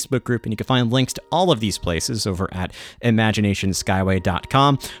our Facebook group, and you can find links to all of these places over at ImaginationSkyway.com.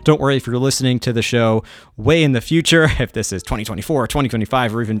 Don't worry if you're listening to the show way in the future. If this is 2024,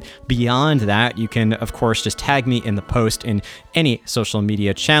 2025, or even beyond that, you can, of course, just tag me in the post in any social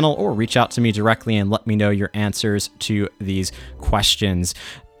media channel or reach out to me directly and let me know your answers to these questions.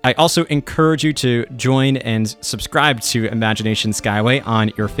 I also encourage you to join and subscribe to Imagination Skyway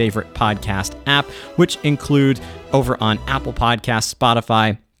on your favorite podcast app, which include over on Apple Podcasts,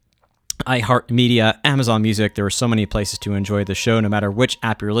 Spotify, iHeartMedia, Amazon Music. There are so many places to enjoy the show. No matter which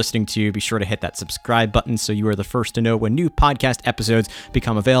app you're listening to, be sure to hit that subscribe button so you are the first to know when new podcast episodes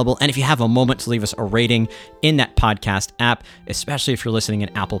become available. And if you have a moment to leave us a rating in that podcast app, especially if you're listening in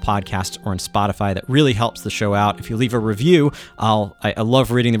Apple Podcasts or in Spotify, that really helps the show out. If you leave a review, I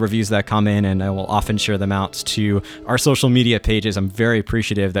love reading the reviews that come in, and I will often share them out to our social media pages. I'm very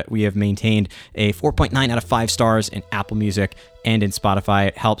appreciative that we have maintained a 4.9 out of 5 stars in Apple Music and in Spotify.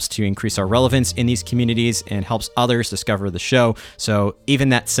 It helps to increase our relevance in these communities and helps others discover the show. So even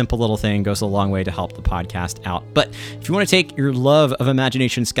that simple little thing goes a long way to help the podcast out. But if you want to take your love of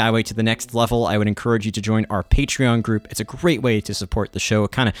Imagination Skyway to the next level, I would encourage you to join our Patreon group. It's a great way to support the show.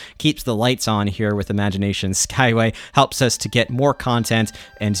 It kind of keeps the lights on here with Imagination Skyway, helps us to get more content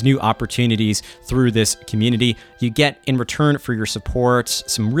and new opportunities through this community. You get, in return for your support,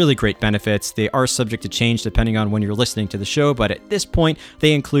 some really great benefits. They are subject to change depending on when you're listening to the show, but at this point,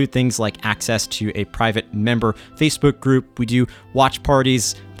 they include things like access to a private member Facebook group. We do watch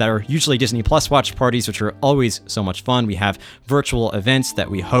parties that are usually Disney Plus watch parties, which are always so much fun. We have virtual events that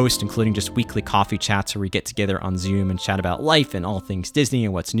we host, including just weekly coffee chats where we get together on Zoom and chat about life and all things Disney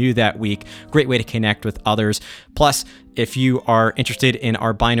and what's new that week. Great way to connect with others. Plus, if you are interested in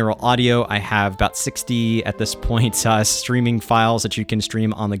our binaural audio, I have about 60 at this point streaming files that you can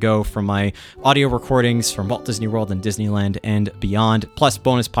stream on the go from my audio recordings from Walt Disney World and Disneyland and beyond, plus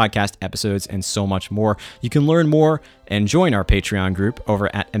bonus podcast episodes and so much more. You can learn more and join our Patreon group over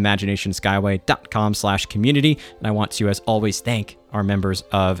at imaginationskyway.com/community. And I want to, as always, thank our members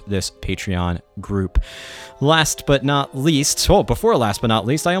of this Patreon group. Last but not least, before last but not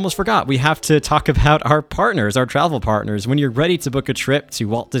least, I almost forgot. We have to talk about our partners, our travel partners. When you're ready to book a trip to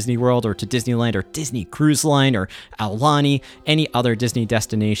Walt Disney World or to Disneyland or Disney Cruise Line or Aulani, any other Disney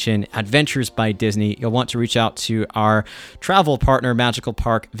destination, Adventures by Disney, you'll want to reach out to our travel partner, Magical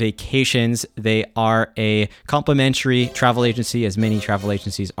Park Vacations. They are a complimentary travel agency, as many travel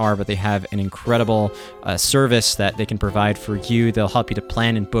agencies are, but they have an incredible service that they can provide for you. They'll help you to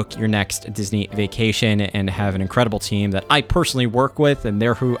plan and book your next Disney vacation and have an incredible team that I personally work with, and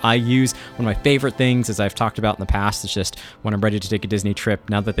they're who I use. One of my favorite things, as I've talked about in the past, is just when I'm ready to take a Disney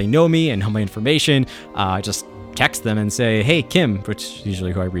trip, now that they know me and know my information, I just text them and say, hey, Kim, which is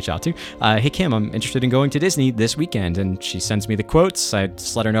usually who I reach out to. Hey, Kim, I'm interested in going to Disney this weekend. And she sends me the quotes. I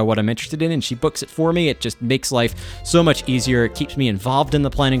just let her know what I'm interested in and she books it for me. It just makes life so much easier. It keeps me involved in the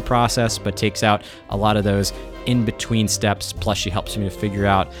planning process, but takes out a lot of those in between steps. Plus, she helps me to figure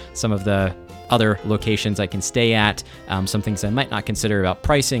out some of the other locations I can stay at, some things I might not consider about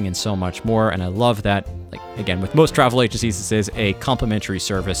pricing, and so much more. And I love that, like, again, with most travel agencies, this is a complimentary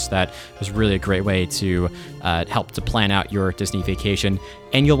service that is really a great way to help to plan out your Disney vacation.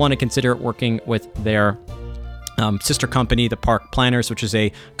 And you'll want to consider working with their sister company, the Park Planners, which is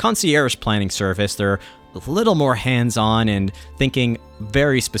a concierge planning service. They're a little more hands-on and thinking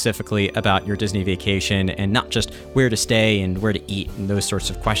very specifically about your Disney vacation, and not just where to stay and where to eat and those sorts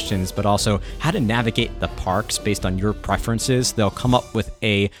of questions, but also how to navigate the parks based on your preferences. They'll come up with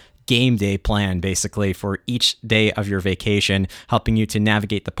a game day plan basically for each day of your vacation, helping you to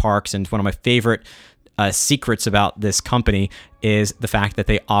navigate the parks. And one of my favorite secrets about this company is the fact that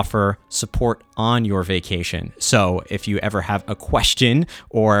they offer support on your vacation. So if you ever have a question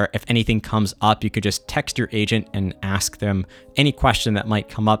or if anything comes up, you could just text your agent and ask them any question that might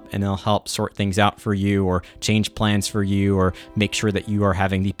come up, and they'll help sort things out for you or change plans for you or make sure that you are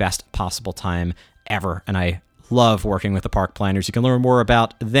having the best possible time ever. And I love working with the Park Planners. You can learn more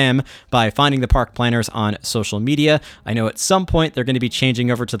about them by finding the Park Planners on social media. I know at some point they're going to be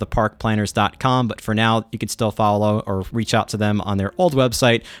changing over to the parkplanners.com, but for now you can still follow or reach out to them on their old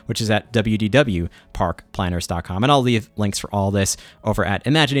website, which is at www.parkplanners.com. And I'll leave links for all this over at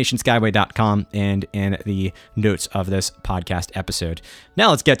imaginationskyway.com and in the notes of this podcast episode.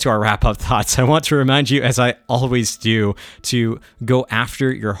 Now let's get to our wrap-up thoughts. I want to remind you, as I always do, to go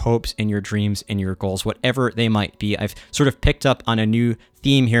after your hopes and your dreams and your goals, whatever they might be. I've sort of picked up on a new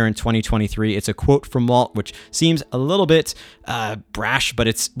theme here in 2023. It's a quote from Walt, which seems a little bit brash, but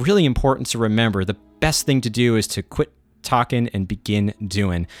it's really important to remember. The best thing to do is to quit talking and begin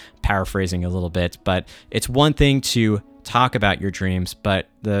doing, paraphrasing a little bit. But it's one thing to talk about your dreams, but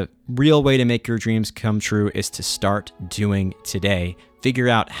the real way to make your dreams come true is to start doing today. Figure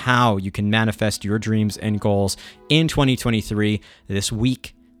out how you can manifest your dreams and goals in 2023, this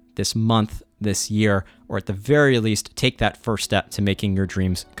week, this month, this year, or at the very least, take that first step to making your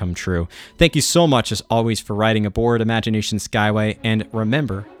dreams come true. Thank you so much, as always, for riding aboard Imagination Skyway. And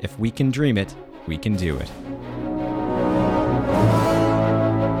remember, if we can dream it, we can do it.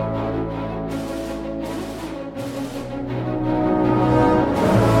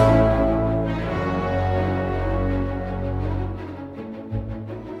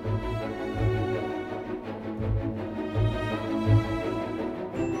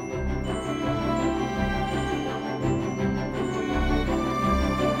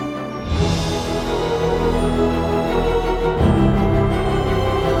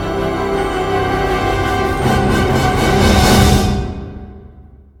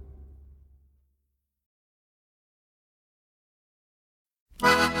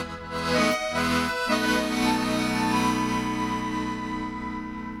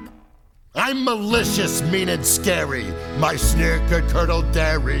 I'm malicious, mean and scary. My sneer could curdle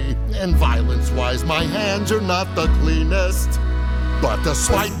dairy. And violence-wise, my hands are not the cleanest. But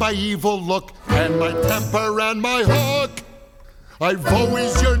despite my evil look and my temper and my hook, I've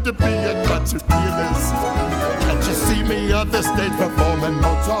always yearned to be a concert pianist. Can't you see me on the stage performing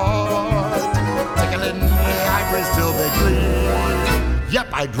Mozart, tickling the ivories till they gleam? Yep,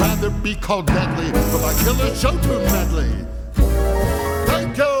 I'd rather be called deadly for my killer show tune medley.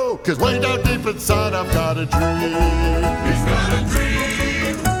 Thank you, 'cause way down deep inside I've got a dream. He's got a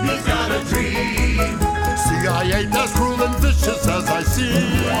dream, he's got a dream. See, I ain't as cruel and vicious as I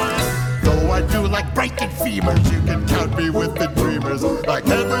seem. Though I do like breaking femurs, you can count me with the dreamers. Like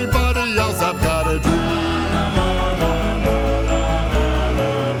everybody else, I've got a dream.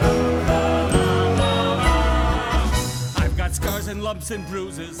 I've got scars and lumps and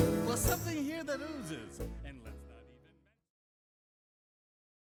bruises, plus something here that oozes. And let's not even...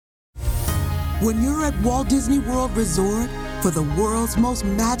 When you're at Walt Disney World Resort for the world's most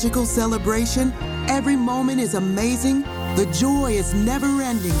magical celebration, every moment is amazing, the joy is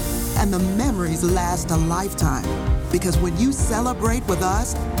never-ending, and the memories last a lifetime. Because when you celebrate with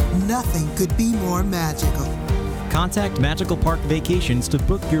us, nothing could be more magical. Contact Magical Park Vacations to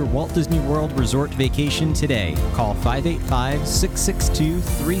book your Walt Disney World Resort vacation today. Call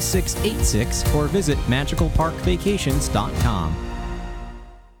 585-662-3686 or visit magicalparkvacations.com.